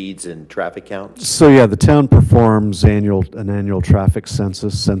of speeds and traffic counts? So yeah, the town performs an annual traffic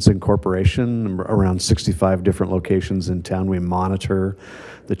census, since incorporation, around 65 different locations in town. We monitor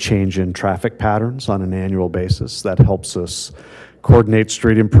the change in traffic patterns on an annual basis. That helps us coordinate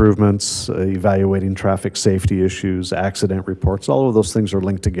street improvements, evaluating traffic safety issues, accident reports. All of those things are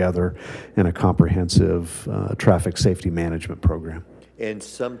linked together in a comprehensive traffic safety management program. And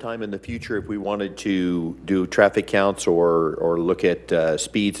sometime in the future, if we wanted to do traffic counts or look at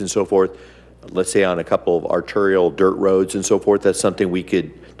speeds and so forth, let's say on a couple of arterial dirt roads and so forth, that's something we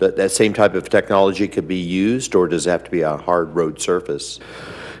could, that same type of technology could be used, or does it have to be a hard road surface?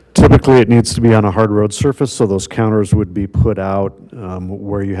 Typically, it needs to be on a hard road surface, so those counters would be put out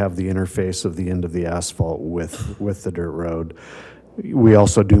where you have the interface of the end of the asphalt with the dirt road. We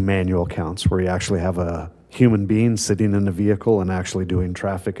also do manual counts, where you actually have a human being sitting in a vehicle and actually doing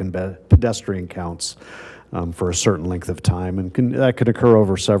traffic and pedestrian counts for a certain length of time, and that could occur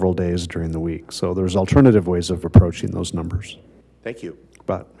over several days during the week. So there's alternative ways of approaching those numbers. Thank you.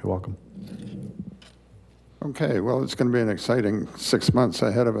 But you're welcome. Okay, well, it's going to be an exciting 6 months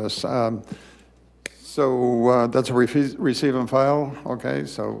ahead of us. So that's a receive and file. Okay,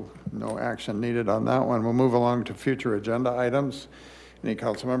 so no action needed on that one. We'll move along to future agenda items. Any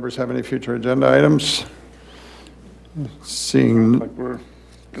council members have any future agenda items? Seeing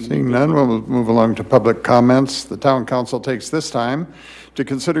none, we'll move along to public comments. The town council takes this time to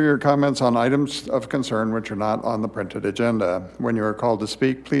consider your comments on items of concern which are not on the printed agenda. When you are called to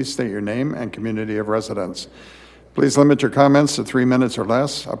speak, please state your name and community of residence. Please limit your comments to 3 minutes or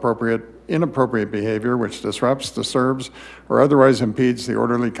less. Inappropriate behavior which disrupts, disturbs, or otherwise impedes the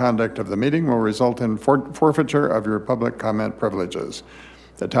orderly conduct of the meeting will result in forfeiture of your public comment privileges.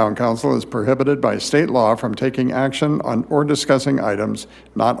 The town council is prohibited by state law from taking action on or discussing items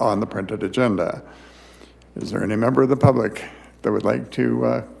not on the printed agenda. Is there any member of the public that would like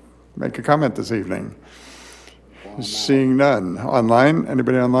to make a comment this evening? Seeing none. Online?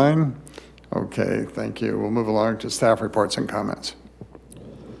 Anybody online? Okay, thank you. We'll move along to staff reports and comments.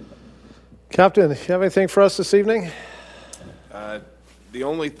 Captain, you have anything for us this evening? The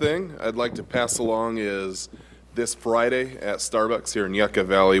only thing I'd like to pass along is this Friday at Starbucks here in Yucca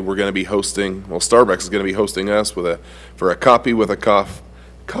Valley, we're going to be hosting, well, Starbucks is going to be hosting us for a coffee with a cop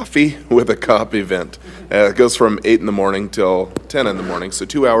event. It goes from 8 in the morning till 10 in the morning, so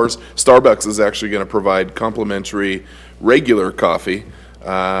 2 hours. Starbucks is actually going to provide complimentary regular coffee.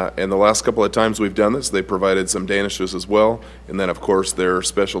 And the last couple of times we've done this, they provided some Danishes as well. And then, of course, their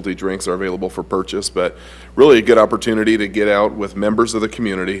specialty drinks are available for purchase. But really a good opportunity to get out with members of the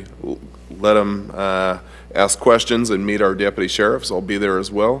community, let them ask questions and meet our deputy sheriffs. I'll be there as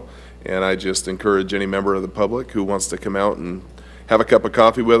well. And I just encourage any member of the public who wants to come out and have a cup of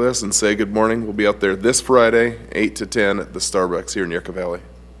coffee with us and say good morning. We'll be out there this Friday, 8 to 10 at the Starbucks here in Yucca Valley.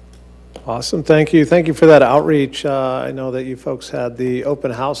 Awesome, thank you. Thank you for that outreach. I know that you folks had the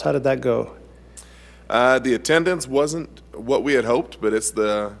open house. How did that go? The attendance wasn't what we had hoped, but it's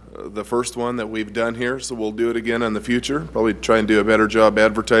the first one that we've done here, so we'll do it again in the future. Probably try and do a better job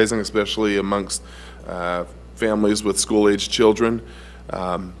advertising, especially amongst families with school-aged children.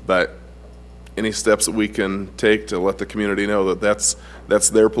 But any steps that we can take to let the community know that that's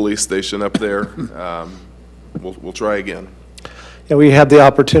their police station up there, we'll try again. Yeah, we had the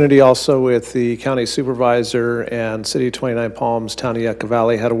opportunity also with the county supervisor and City of 29 Palms, Town of Yucca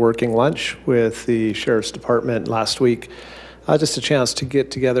Valley, had a working lunch with the Sheriff's Department last week. Just a chance to get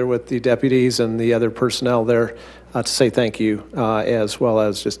together with the deputies and the other personnel there to say thank you, as well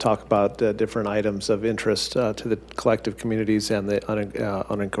as just talk about different items of interest to the collective communities and the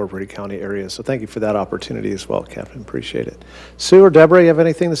unincorporated county areas. So thank you for that opportunity as well, Captain. Appreciate it. Sue or Deborah, you have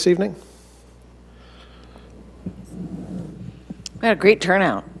anything this evening? We had a great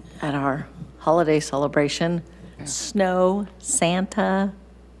turnout at our holiday celebration. Yeah. Snow, Santa,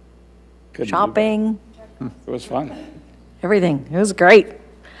 shopping. It was fun. Everything. It was great.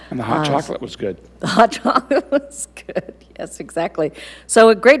 And the hot chocolate was good. The hot chocolate was good. Yes, exactly. So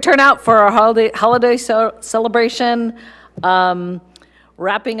a great turnout for our holiday celebration.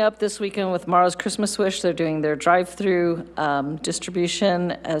 Wrapping up this weekend with Mara's Christmas Wish. They're doing their drive-through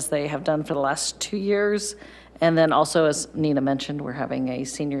distribution as they have done for the last 2 years. And then also, as Nina mentioned, we're having a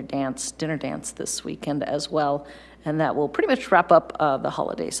senior dinner dance this weekend as well. And that will pretty much wrap up the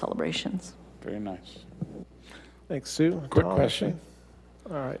holiday celebrations. Very nice. Thanks, Sue. Quick question.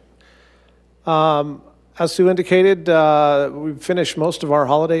 All right. As Sue indicated, we've finished most of our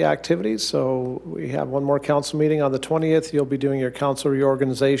holiday activities, so we have one more council meeting on the 20th. You'll be doing your council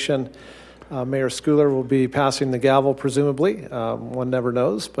reorganization. Mayor Schooler will be passing the gavel, presumably. One never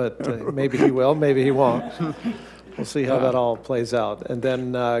knows, but maybe he will, maybe he won't. We'll see how that all plays out. And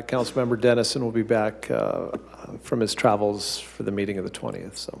then Councilmember Dennison will be back from his travels for the meeting of the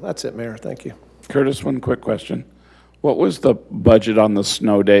 20th. So that's it, Mayor. Thank you. Curtis, one quick question. What was the budget on the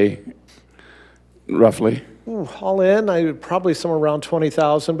snow day, roughly? All in, probably somewhere around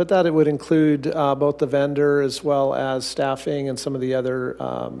 20,000, but that it would include both the vendor as well as staffing and some of the other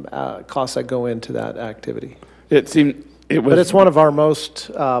costs that go into that activity. It seemed it was. But it's one of our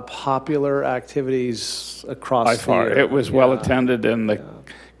most popular activities across by the far. year. It was well attended, and the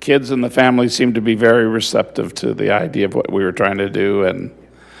kids and the families seemed to be very receptive to the idea of what we were trying to do, and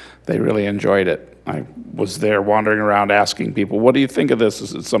they really enjoyed it. I was there wandering around asking people, what do you think of this?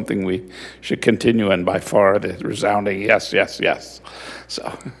 Is it something we should continue? And by far, the resounding yes, yes, yes.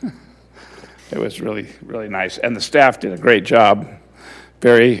 So it was really, really nice. And the staff did a great job.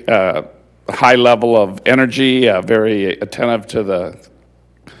 Very high level of energy, very attentive to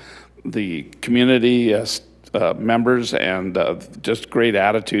the community members, and just great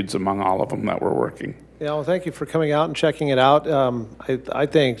attitudes among all of them that were working. Yeah, well, thank you for coming out and checking it out. I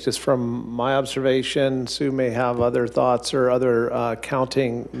think just from my observation, Sue may have other thoughts or other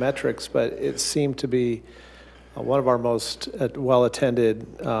counting metrics, but it seemed to be one of our most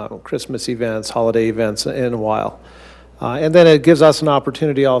well-attended Christmas events, holiday events in a while. And then it gives us an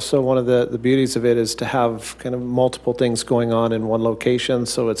opportunity also, one of the beauties of it is to have kind of multiple things going on in one location,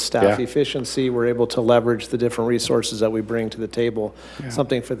 so it's staff efficiency. We're able to leverage the different resources that we bring to the table.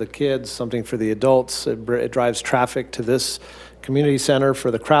 Something for the kids, something for the adults. It drives traffic to this community center for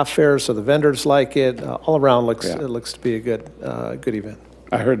the craft fair, so the vendors like it. All around, it looks to be a good event.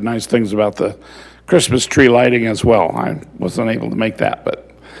 I heard nice things about the Christmas tree lighting as well. I wasn't able to make that, but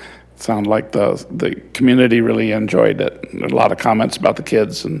sound like the community really enjoyed it. There were a lot of comments about the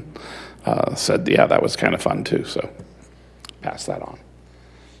kids, and said, yeah, that was kind of fun too. So pass that on.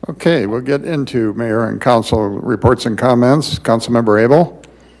 Okay, we'll get into mayor and council reports and comments. Councilmember Abel?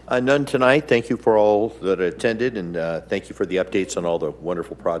 None tonight. Thank you for all that attended, and thank you for the updates on all the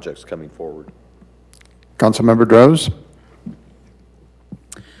wonderful projects coming forward. Councilmember Droz?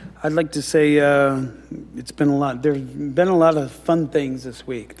 I'd like to say it's been a lot. There's been a lot of fun things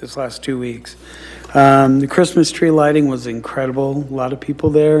this last 2 weeks. The Christmas tree lighting was incredible. A lot of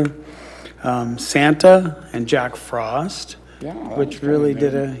people there. Santa and Jack Frost, which really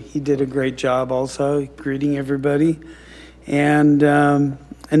did a great job also, greeting everybody. And then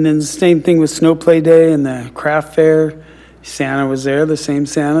the same thing with Snow Play Day and the craft fair. Santa was there, the same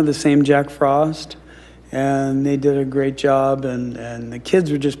Santa, the same Jack Frost. And they did a great job, and the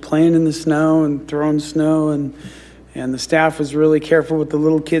kids were just playing in the snow and throwing snow, and the staff was really careful with the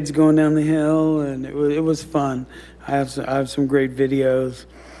little kids going down the hill, and it was fun. I have some great videos,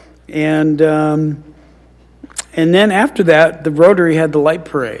 and then after that, the Rotary had the light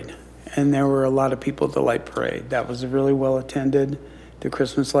parade, and there were a lot of people at the light parade. That was really well attended, the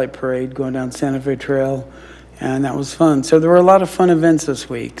Christmas light parade going down Santa Fe Trail, and that was fun. So there were a lot of fun events this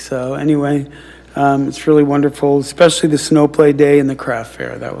week. So anyway. It's really wonderful, especially the Snow Play Day and the craft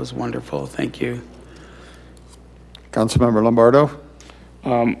fair. That was wonderful. Thank you. Councilmember Lombardo?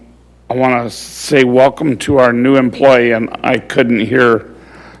 I want to say welcome to our new employee, and I couldn't hear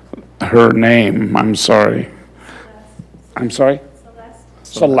her name. I'm sorry. I'm sorry?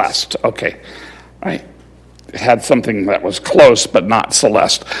 Celeste. Okay. I had something that was close, but not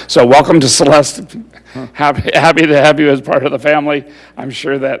Celeste. So welcome to Celeste. Happy to have you as part of the family. I'm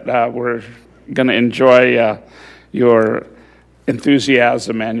sure that we're going to enjoy your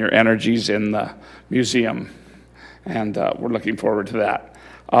enthusiasm and your energies in the museum, and we're looking forward to that.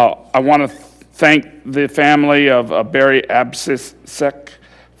 I want to thank the family of Barry Absek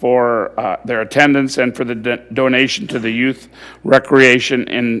for their attendance and for the donation to the youth recreation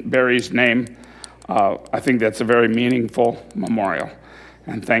in Barry's name. I think that's a very meaningful memorial,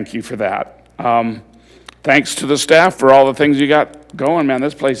 and thank you for that. Thanks to the staff for all the things you got going, man.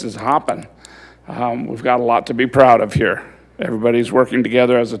 This place is hopping. We've got a lot to be proud of here. Everybody's working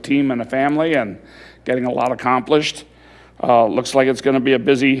together as a team and a family and getting a lot accomplished. Looks like it's going to be a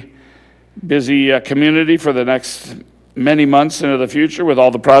busy community for the next many months into the future with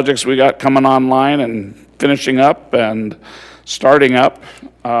all the projects we got coming online and finishing up and starting up.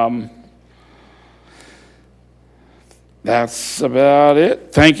 That's about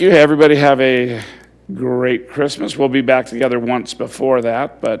it. Thank you. Everybody have a great Christmas. We'll be back together once before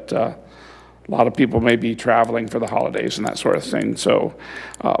that, but a lot of people may be traveling for the holidays and that sort of thing. So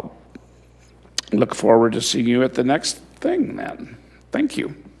look forward to seeing you at the next thing then. Thank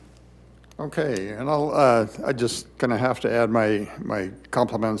you. Okay, and I just going to have to add my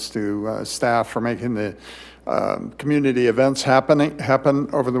compliments to staff for making the community events happen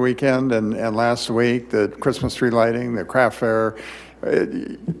over the weekend and last week, the Christmas tree lighting, the craft fair,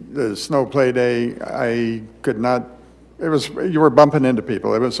 the snow play day. I could not, you were bumping into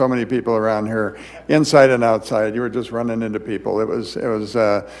people. There was so many people around here, inside and outside. You were just running into people. It was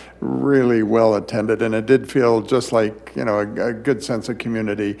really well attended, and it did feel just like, you know, a good sense of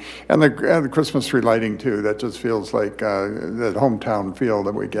community. And the Christmas tree lighting too. That just feels like the hometown feel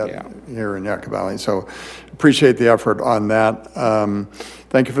that we get here in Yucca Valley. So appreciate the effort on that.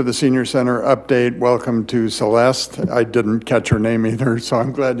 Thank you for the Senior Center update. Welcome to Celeste. I didn't catch her name either, so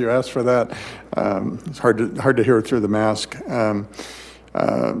I'm glad you asked for that. It's hard to hear through the mask.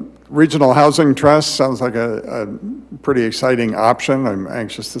 Regional Housing Trust sounds like a pretty exciting option. I'm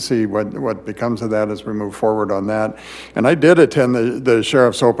anxious to see what becomes of that as we move forward on that. And I did attend the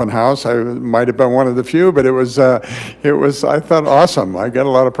Sheriff's Open House. I might have been one of the few, but it was I thought awesome. I got a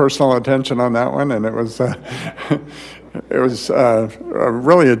lot of personal attention on that one, and it was it was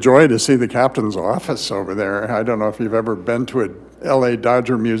really a joy to see the captain's office over there. I don't know if you've ever been to a LA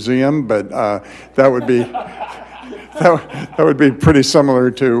Dodger museum, but that would be that would be pretty similar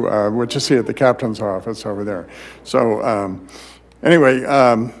to what you see at the captain's office over there. So anyway,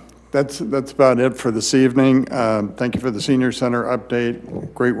 that's about it for this evening. Thank you for the Senior Center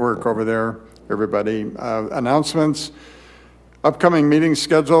update. Great work over there, everybody. Announcements. Upcoming meetings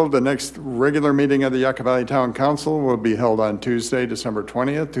scheduled. The next regular meeting of the Yucca Valley Town Council will be held on Tuesday, December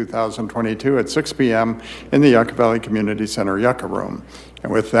 20th, 2022 at 6 p.m. in the Yucca Valley Community Center Yucca Room.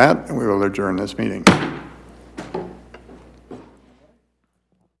 And with that, we will adjourn this meeting.